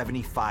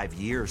 75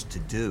 years to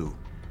do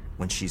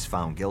when she's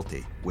found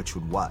guilty, which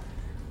would what?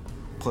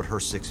 Put her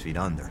 6 feet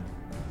under.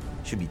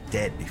 She'll be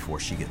dead before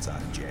she gets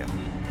out of jail.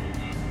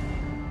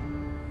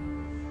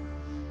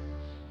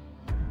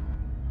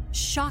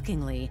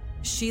 Shockingly,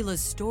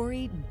 Sheila's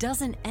story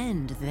doesn't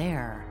end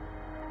there.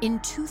 In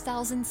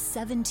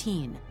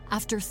 2017,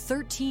 after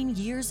 13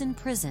 years in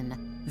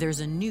prison,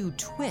 there's a new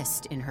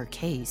twist in her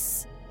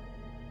case.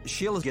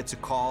 Sheila gets a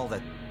call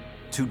that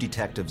 2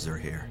 detectives are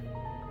here.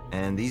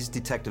 And these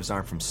detectives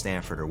aren't from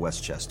Stanford or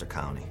Westchester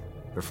County.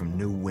 They're from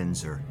New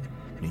Windsor,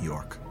 New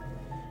York.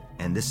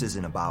 And this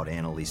isn't about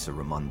Annalisa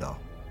Raimondo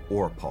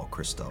or Paul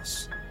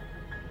Christos.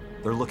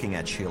 They're looking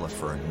at Sheila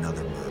for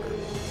another murder.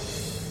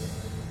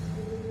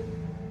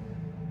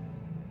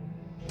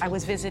 I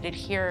was visited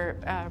here,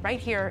 right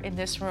here in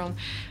this room,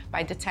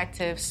 by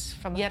detectives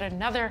from yet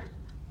another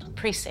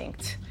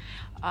precinct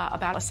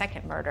about a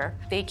second murder.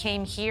 They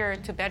came here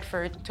to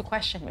Bedford to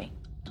question me,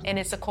 and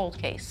it's a cold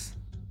case.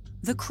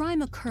 The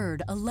crime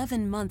occurred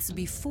 11 months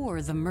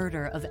before the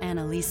murder of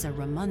Annalisa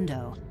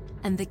Raimondo,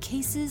 and the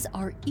cases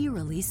are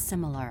eerily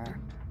similar.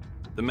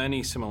 The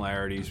many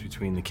similarities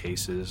between the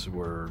cases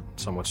were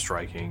somewhat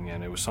striking,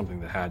 and it was something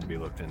that had to be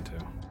looked into.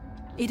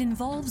 It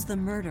involves the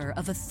murder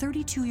of a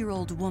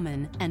 32-year-old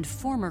woman and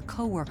former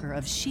co-worker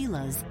of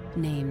Sheila's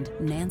named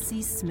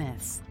Nancy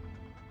Smith.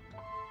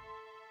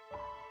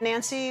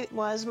 Nancy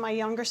was my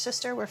younger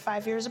sister. We're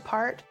 5 years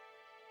apart.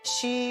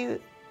 She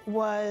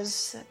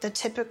was the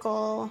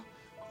typical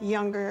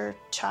younger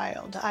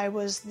child. I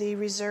was the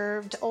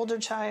reserved older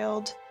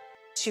child.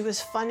 She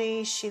was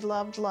funny. She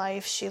loved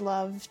life. She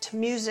loved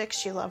music.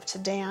 She loved to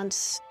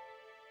dance.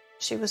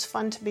 She was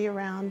fun to be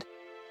around.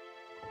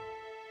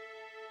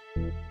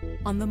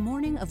 On the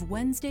morning of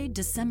Wednesday,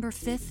 December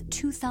 5th,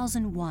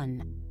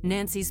 2001,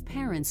 Nancy's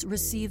parents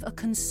receive a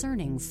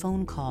concerning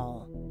phone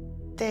call.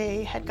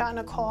 They had gotten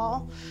a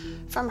call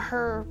from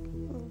her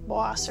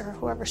boss or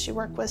whoever she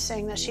worked with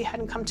saying that she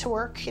hadn't come to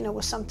work,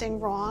 was something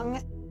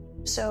wrong.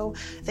 So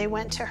they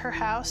went to her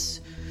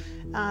house.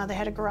 They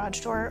had a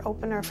garage door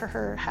opener for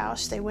her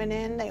house. They went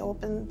in, they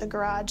opened the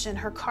garage, and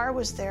her car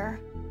was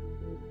there.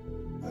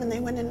 And they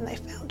went in and they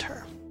found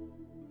her.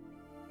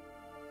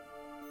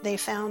 They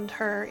found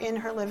her in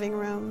her living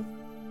room,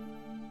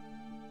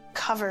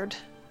 covered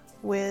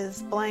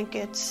with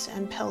blankets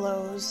and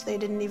pillows. They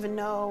didn't even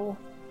know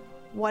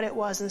what it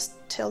was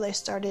until they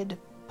started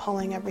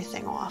pulling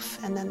everything off,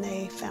 and then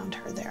they found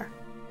her there.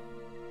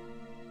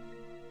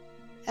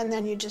 And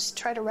then you just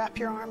try to wrap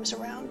your arms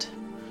around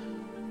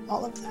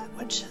all of that,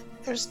 which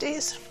there's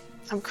days,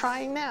 I'm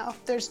crying now,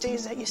 there's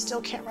days that you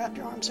still can't wrap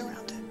your arms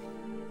around it.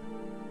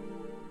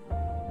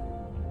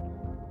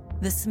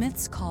 The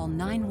Smiths call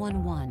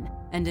 911,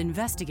 and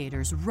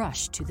investigators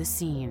rush to the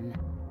scene.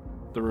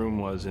 The room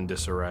was in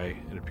disarray.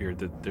 It appeared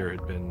that there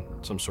had been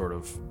some sort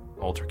of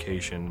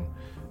altercation,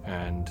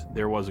 and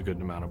there was a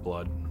good amount of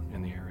blood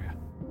in the area.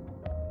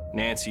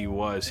 Nancy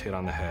was hit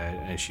on the head,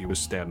 and she was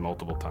stabbed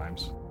multiple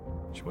times.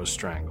 She was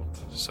strangled.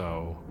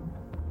 So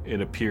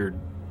it appeared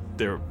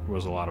there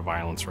was a lot of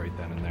violence right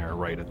then and there,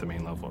 right at the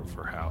main level of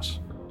her house.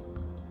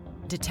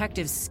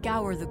 Detectives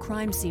scour the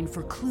crime scene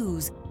for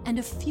clues, and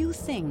a few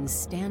things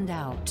stand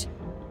out.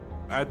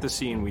 At the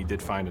scene, we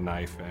did find a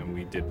knife, and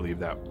we did believe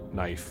that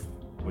knife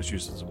was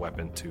used as a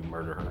weapon to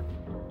murder her.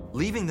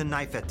 Leaving the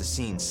knife at the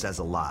scene says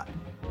a lot.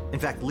 In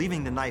fact,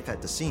 leaving the knife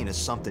at the scene is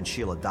something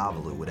Sheila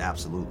Davalloo would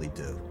absolutely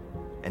do.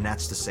 And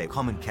that's to say,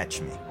 come and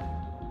catch me.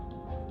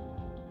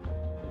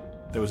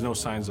 There was no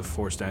signs of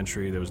forced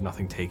entry. There was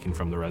nothing taken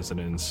from the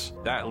residence.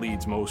 That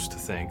leads most to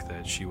think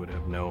that she would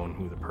have known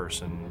who the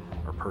person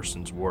or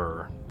persons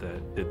were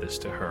that did this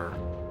to her.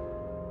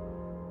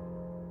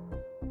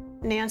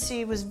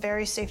 Nancy was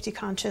very safety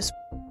conscious.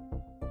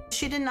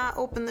 She did not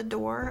open the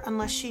door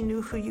unless she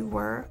knew who you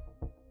were.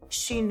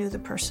 She knew the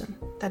person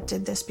that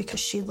did this because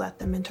she let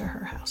them into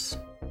her house.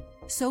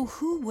 So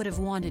who would have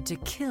wanted to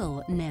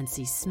kill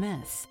Nancy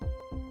Smith?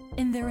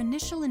 In their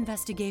initial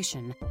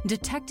investigation,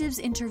 detectives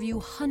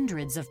interview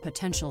hundreds of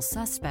potential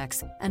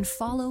suspects and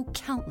follow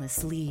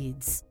countless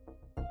leads.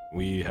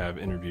 We have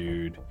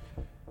interviewed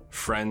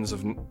friends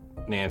of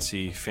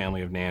Nancy,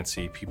 family of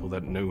Nancy, people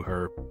that knew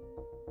her.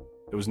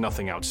 There was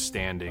nothing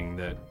outstanding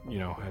that,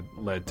 had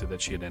led to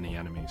that she had any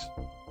enemies.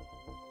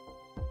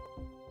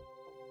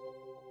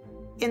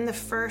 In the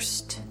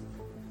first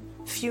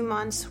few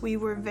months, we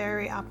were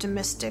very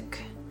optimistic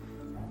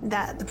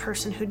that the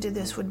person who did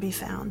this would be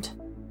found.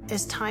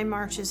 As time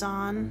marches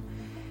on,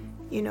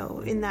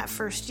 in that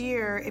first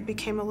year, it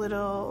became a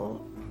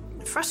little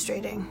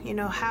frustrating.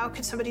 How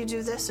could somebody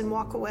do this and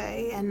walk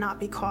away and not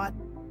be caught?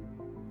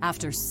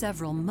 After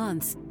several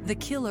months, the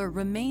killer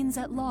remains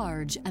at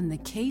large and the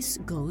case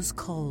goes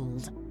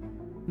cold.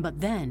 But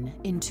then,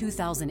 in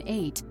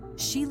 2008,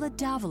 Sheila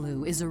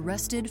Davalloo is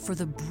arrested for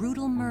the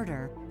brutal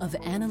murder of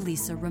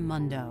Annalisa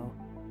Raimondo.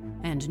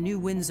 And New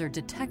Windsor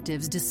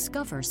detectives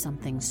discover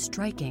something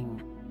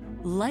striking.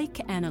 Like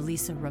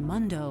Annalisa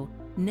Raimondo,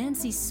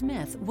 Nancy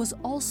Smith was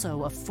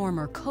also a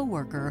former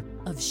co-worker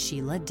of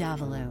Sheila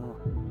Davalloo.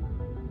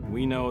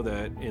 We know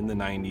that in the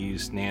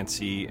 90s,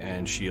 Nancy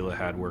and Sheila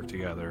had worked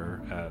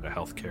together at a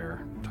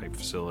healthcare type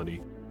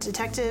facility.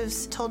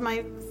 Detectives told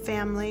my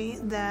family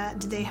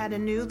that they had a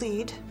new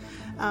lead.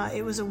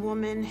 It was a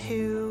woman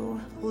who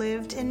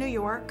lived in New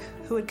York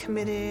who had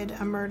committed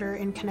a murder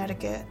in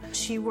Connecticut.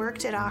 She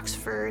worked at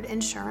Oxford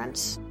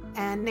Insurance,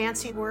 and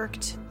Nancy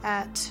worked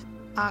at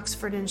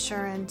Oxford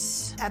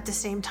Insurance at the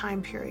same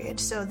time period.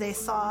 So they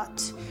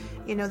thought,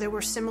 there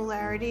were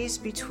similarities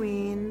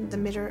between the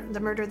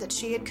murder that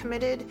she had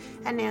committed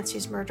and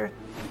Nancy's murder.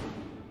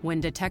 When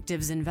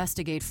detectives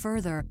investigate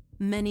further,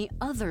 many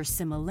other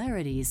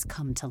similarities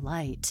come to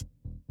light.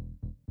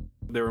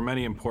 There were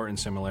many important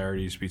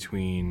similarities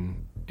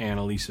between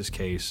Annalisa's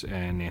case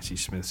and Nancy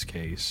Smith's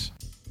case.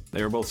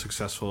 They were both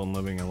successful in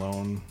living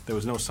alone. There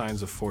was no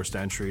signs of forced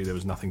entry. There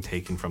was nothing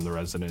taken from the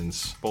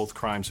residence. Both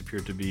crimes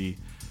appeared to be,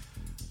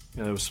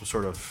 there was some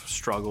sort of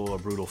struggle, a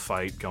brutal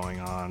fight going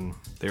on.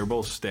 They were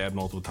both stabbed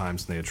multiple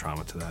times and they had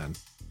trauma to them.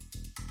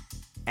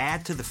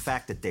 Add to the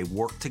fact that they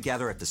worked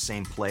together at the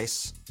same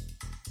place,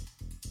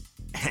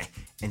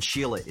 and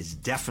Sheila is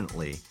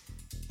definitely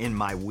in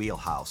my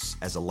wheelhouse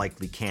as a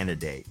likely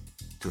candidate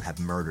to have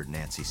murdered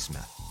Nancy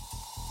Smith.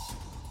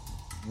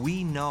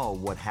 We know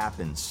what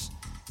happens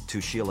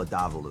to Sheila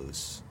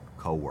Davalloo's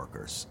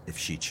co-workers if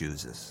she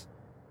chooses.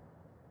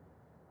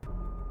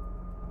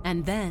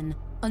 And then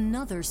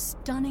another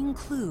stunning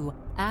clue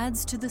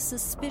adds to the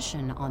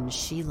suspicion on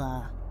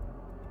Sheila.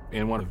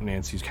 In one of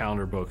Nancy's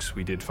calendar books,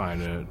 we did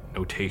find a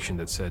notation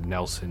that said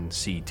Nelson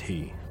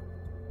CT.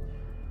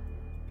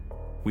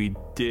 We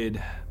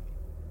did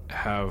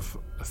have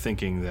a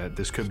thinking that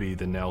this could be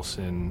the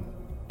Nelson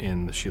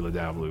in the Sheila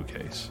Davalloo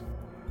case.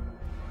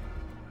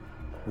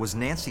 Was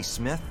Nancy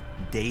Smith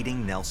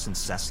dating Nelson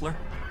Sessler?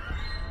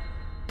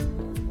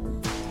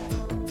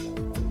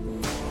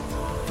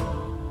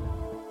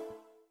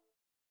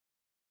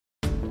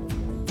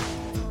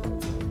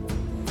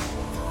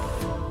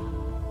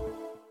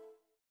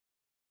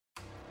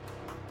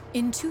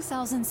 In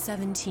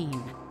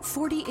 2017,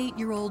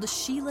 48-year-old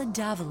Sheila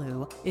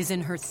Davalloo is in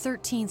her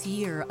 13th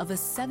year of a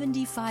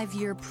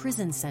 75-year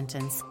prison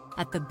sentence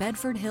at the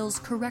Bedford Hills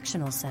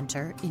Correctional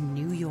Center in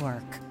New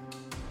York.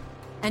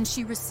 And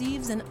she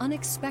receives an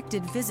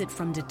unexpected visit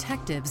from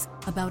detectives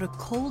about a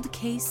cold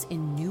case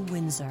in New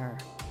Windsor.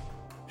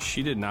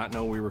 She did not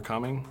know we were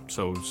coming,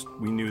 so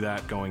we knew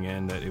that going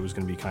in, that it was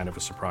going to be kind of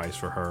a surprise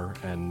for her,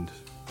 and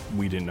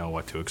we didn't know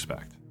what to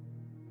expect.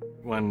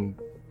 When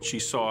she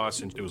saw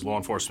us, and it was law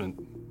enforcement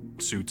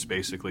suits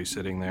basically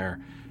sitting there,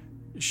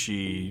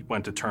 she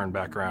went to turn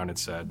back around and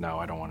said, "No,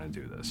 I don't want to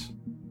do this."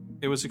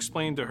 It was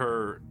explained to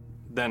her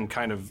then,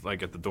 kind of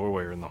like at the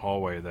doorway or in the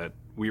hallway, that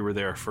we were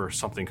there for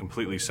something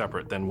completely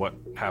separate than what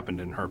happened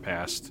in her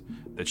past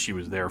that she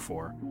was there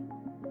for.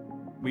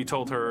 We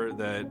told her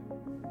that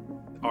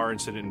our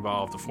incident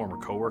involved a former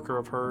coworker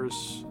of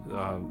hers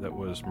that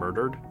was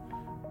murdered,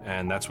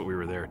 and that's what we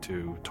were there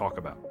to talk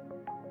about.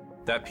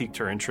 That piqued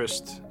her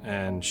interest,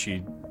 and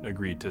she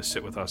agreed to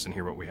sit with us and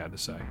hear what we had to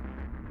say.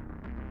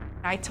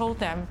 I told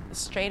them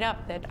straight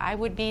up that I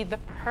would be the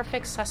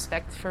perfect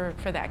suspect for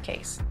that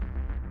case,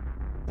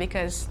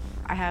 because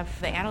I have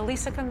the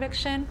Annalisa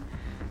conviction.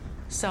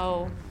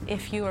 So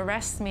if you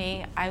arrest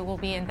me, I will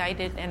be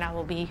indicted and I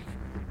will be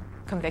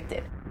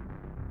convicted.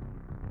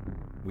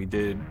 We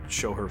did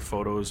show her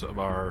photos of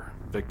our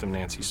victim,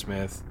 Nancy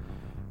Smith.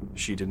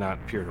 She did not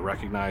appear to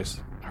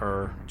recognize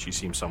her. She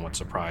seemed somewhat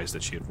surprised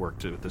that she had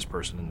worked with this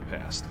person in the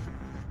past.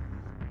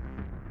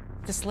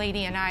 This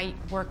lady and I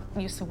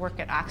used to work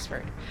at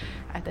Oxford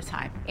at the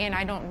time, and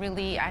I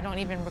don't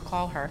even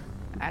recall her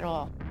at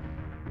all.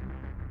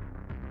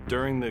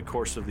 During the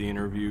course of the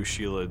interview,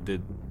 Sheila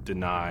did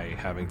deny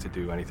having to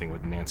do anything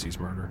with Nancy's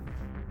murder.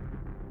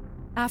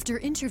 After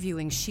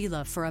interviewing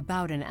Sheila for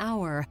about an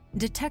hour,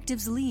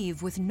 detectives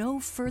leave with no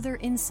further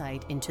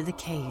insight into the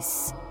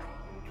case.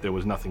 There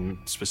was nothing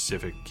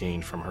specific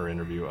gained from her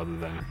interview other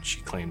than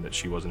she claimed that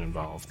she wasn't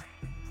involved.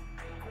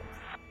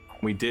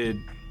 We did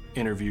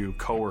interview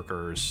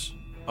coworkers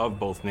of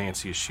both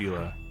Nancy and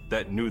Sheila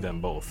that knew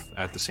them both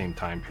at the same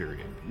time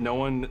period. No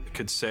one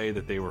could say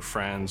that they were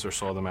friends or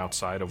saw them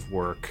outside of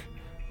work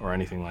or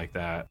anything like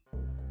that.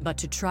 But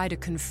to try to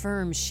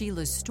confirm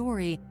Sheila's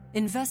story,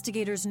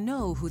 investigators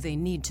know who they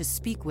need to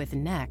speak with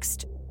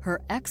next: her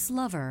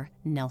ex-lover,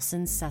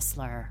 Nelson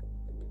Sessler.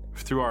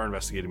 Through our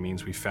investigative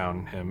means, we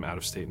found him out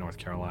of state North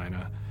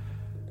Carolina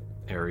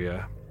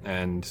area,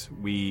 and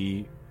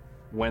we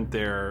went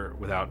there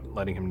without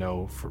letting him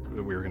know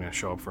that we were going to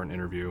show up for an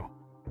interview.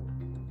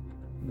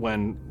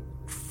 When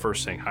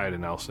first saying hi to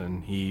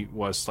Nelson, he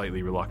was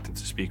slightly reluctant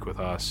to speak with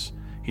us.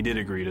 He did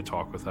agree to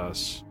talk with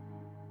us.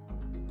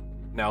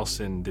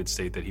 Nelson did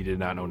state that he did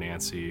not know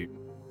Nancy.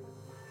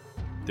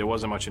 There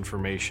wasn't much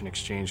information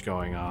exchange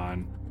going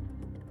on.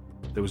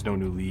 There was no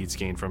new leads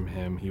gained from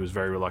him. He was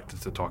very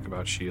reluctant to talk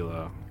about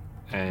Sheila.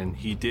 And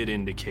he did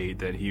indicate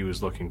that he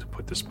was looking to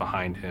put this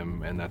behind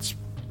him, and that's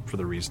for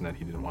the reason that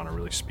he didn't want to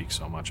really speak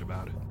so much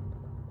about it.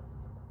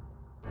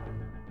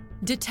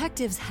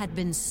 Detectives had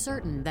been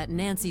certain that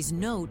Nancy's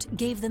note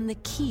gave them the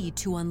key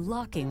to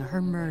unlocking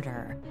her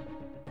murder.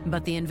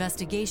 But the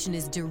investigation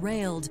is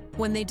derailed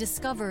when they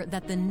discover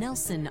that the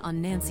Nelson on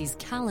Nancy's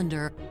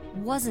calendar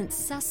wasn't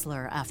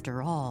Sessler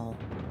after all.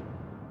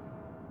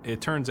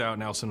 It turns out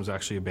Nelson was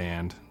actually a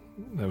band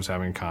that was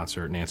having a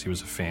concert. Nancy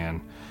was a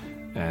fan,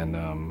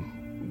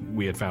 and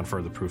we had found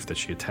further proof that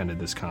she attended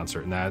this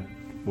concert, and that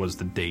was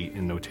the date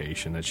and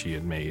notation that she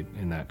had made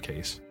in that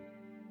case.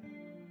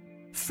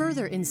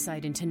 Further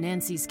insight into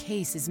Nancy's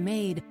case is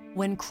made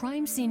when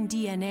crime scene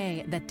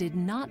DNA that did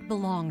not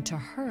belong to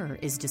her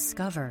is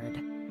discovered.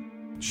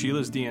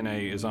 Sheila's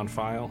DNA is on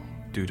file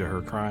due to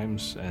her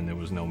crimes, and there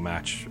was no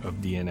match of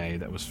DNA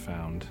that was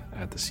found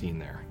at the scene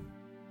there.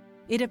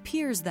 It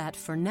appears that,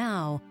 for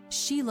now,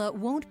 Sheila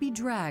won't be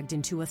dragged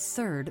into a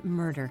third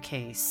murder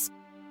case.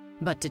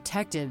 But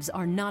detectives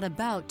are not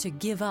about to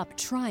give up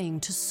trying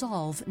to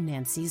solve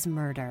Nancy's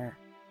murder.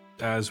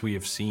 As we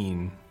have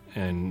seen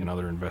in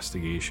other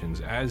investigations,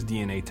 as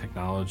DNA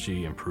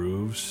technology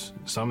improves,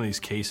 some of these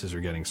cases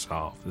are getting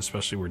solved,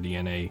 especially where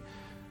DNA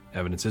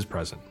evidence is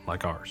present,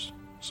 like ours.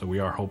 So we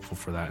are hopeful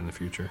for that in the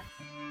future.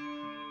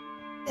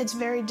 It's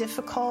very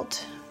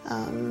difficult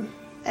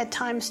at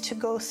times to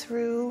go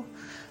through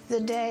the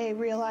day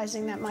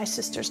realizing that my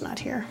sister's not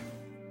here.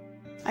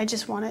 I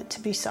just want it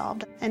to be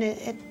solved. And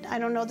I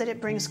don't know that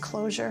it brings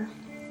closure,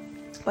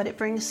 but it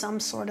brings some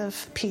sort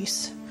of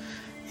peace.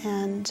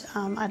 And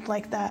I'd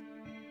like that.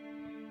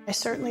 I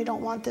certainly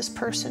don't want this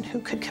person who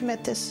could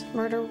commit this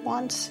murder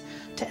once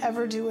to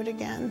ever do it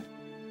again.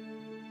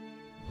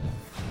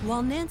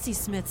 While Nancy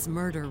Smith's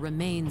murder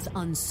remains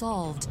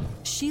unsolved,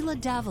 Sheila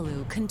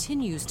Davalloo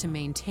continues to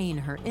maintain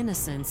her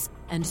innocence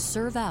and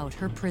serve out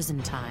her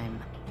prison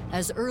time.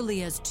 As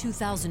early as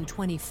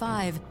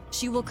 2025,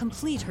 she will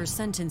complete her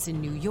sentence in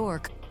New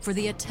York for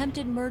the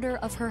attempted murder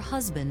of her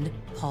husband,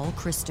 Paul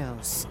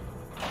Christos.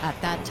 At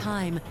that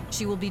time,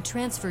 she will be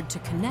transferred to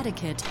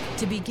Connecticut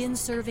to begin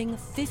serving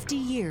 50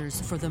 years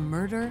for the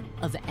murder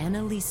of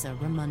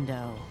Annalisa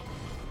Raimondo.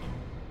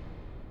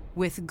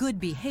 With good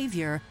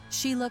behavior,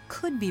 Sheila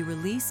could be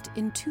released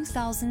in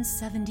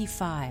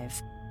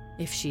 2075.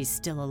 If she's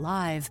still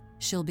alive,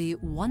 she'll be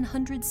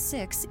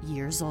 106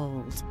 years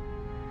old.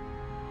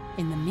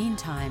 In the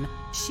meantime,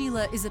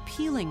 Sheila is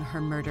appealing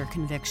her murder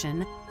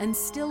conviction and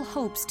still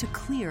hopes to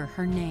clear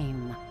her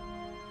name.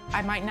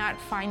 I might not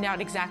find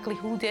out exactly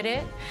who did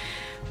it,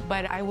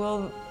 but I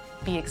will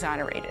be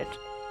exonerated.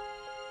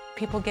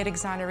 People get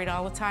exonerated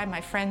all the time.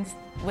 My friend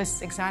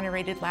was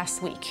exonerated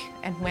last week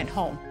and went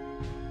home.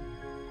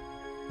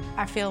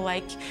 I feel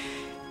like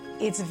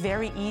it's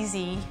very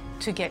easy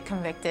to get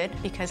convicted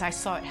because I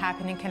saw it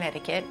happen in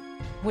Connecticut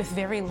with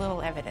very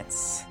little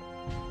evidence.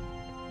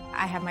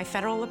 I have my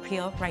federal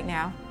appeal right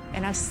now,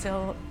 and I'm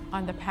still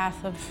on the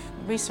path of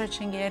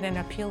researching it and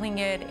appealing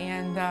it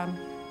and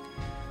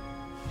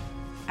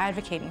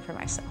advocating for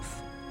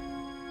myself.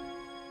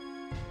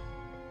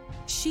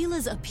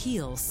 Sheila's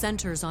appeal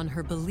centers on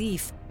her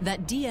belief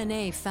that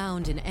DNA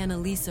found in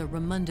Annalisa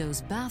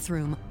Raimondo's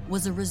bathroom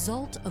was a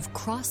result of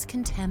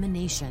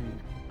cross-contamination.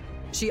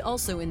 She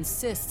also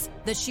insists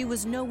that she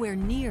was nowhere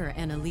near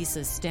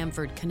Annalisa's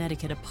Stamford,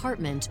 Connecticut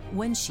apartment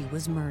when she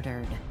was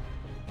murdered.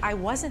 I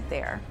wasn't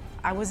there.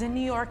 I was in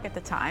New York at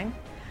the time.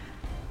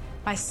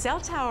 My cell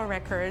tower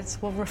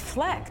records will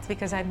reflect,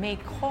 because I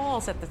made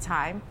calls at the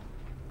time,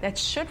 that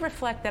should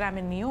reflect that I'm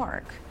in New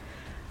York.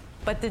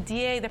 But the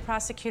DA, the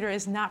prosecutor,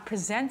 is not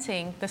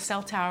presenting the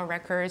cell tower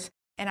records,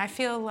 and I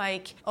feel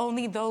like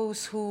only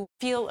those who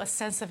feel a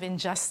sense of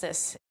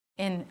injustice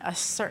in a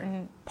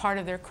certain part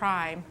of their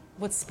crime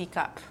would speak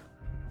up.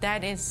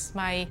 That is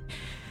my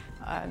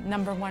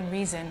number one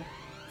reason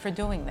for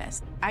doing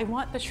this. I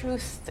want the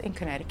truth in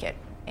Connecticut,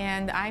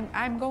 and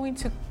I'm going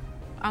to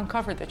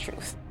uncover the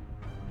truth.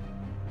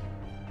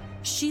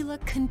 Sheila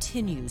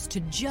continues to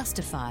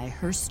justify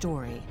her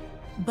story.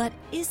 But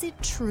is it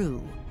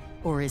true,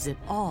 or is it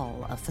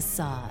all a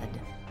facade?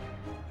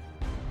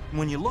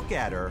 When you look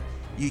at her,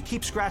 you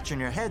keep scratching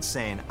your head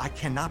saying, I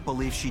cannot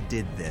believe she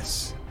did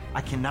this.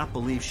 I cannot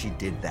believe she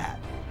did that.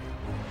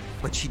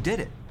 But she did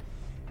it.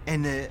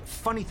 And the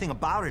funny thing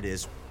about it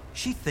is,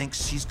 she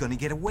thinks she's going to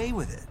get away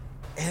with it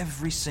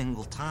every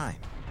single time.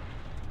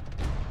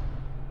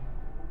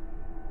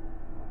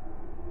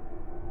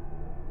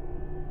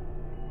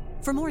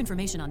 For more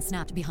information on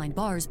Snapped Behind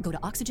Bars, go to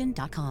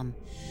oxygen.com.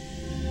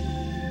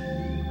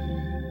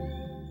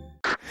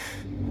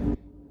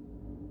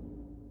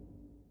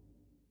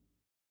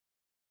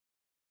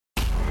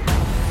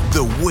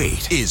 The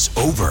wait is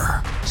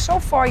over. So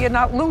far, you're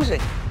not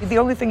losing. The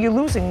only thing you're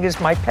losing is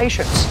my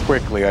patience.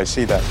 Quickly, I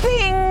see that.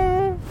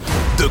 Bing!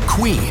 The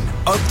queen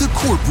of the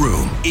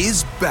courtroom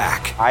is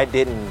back. I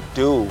didn't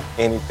do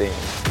anything.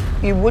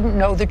 You wouldn't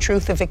know the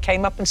truth if it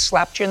came up and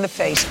slapped you in the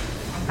face.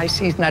 I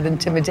see he's not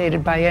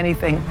intimidated by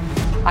anything.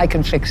 I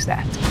can fix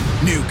that.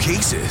 New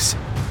cases.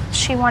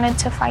 She wanted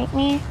to fight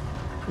me.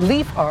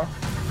 Leave her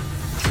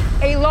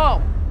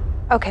alone.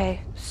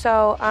 Okay,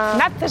 so,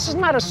 This is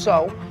not a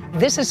so.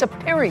 This is a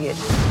period.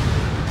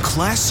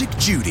 Classic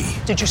Judy.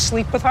 Did you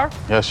sleep with her?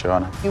 Yes, Your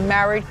Honor. You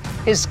married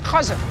his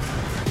cousin.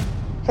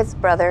 his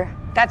brother.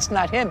 That's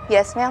not him.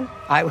 Yes, ma'am.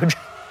 I would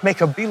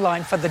make a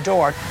beeline for the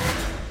door.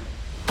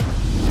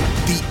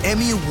 The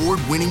Emmy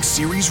Award-winning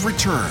series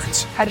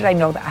returns. How did I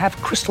know that? I have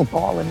a crystal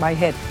ball in my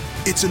head.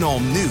 It's an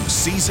all-new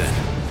season.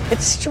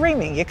 It's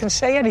streaming. You can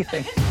say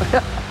anything.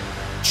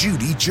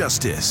 Judy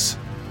Justice.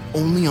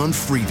 Only on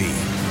Freevee.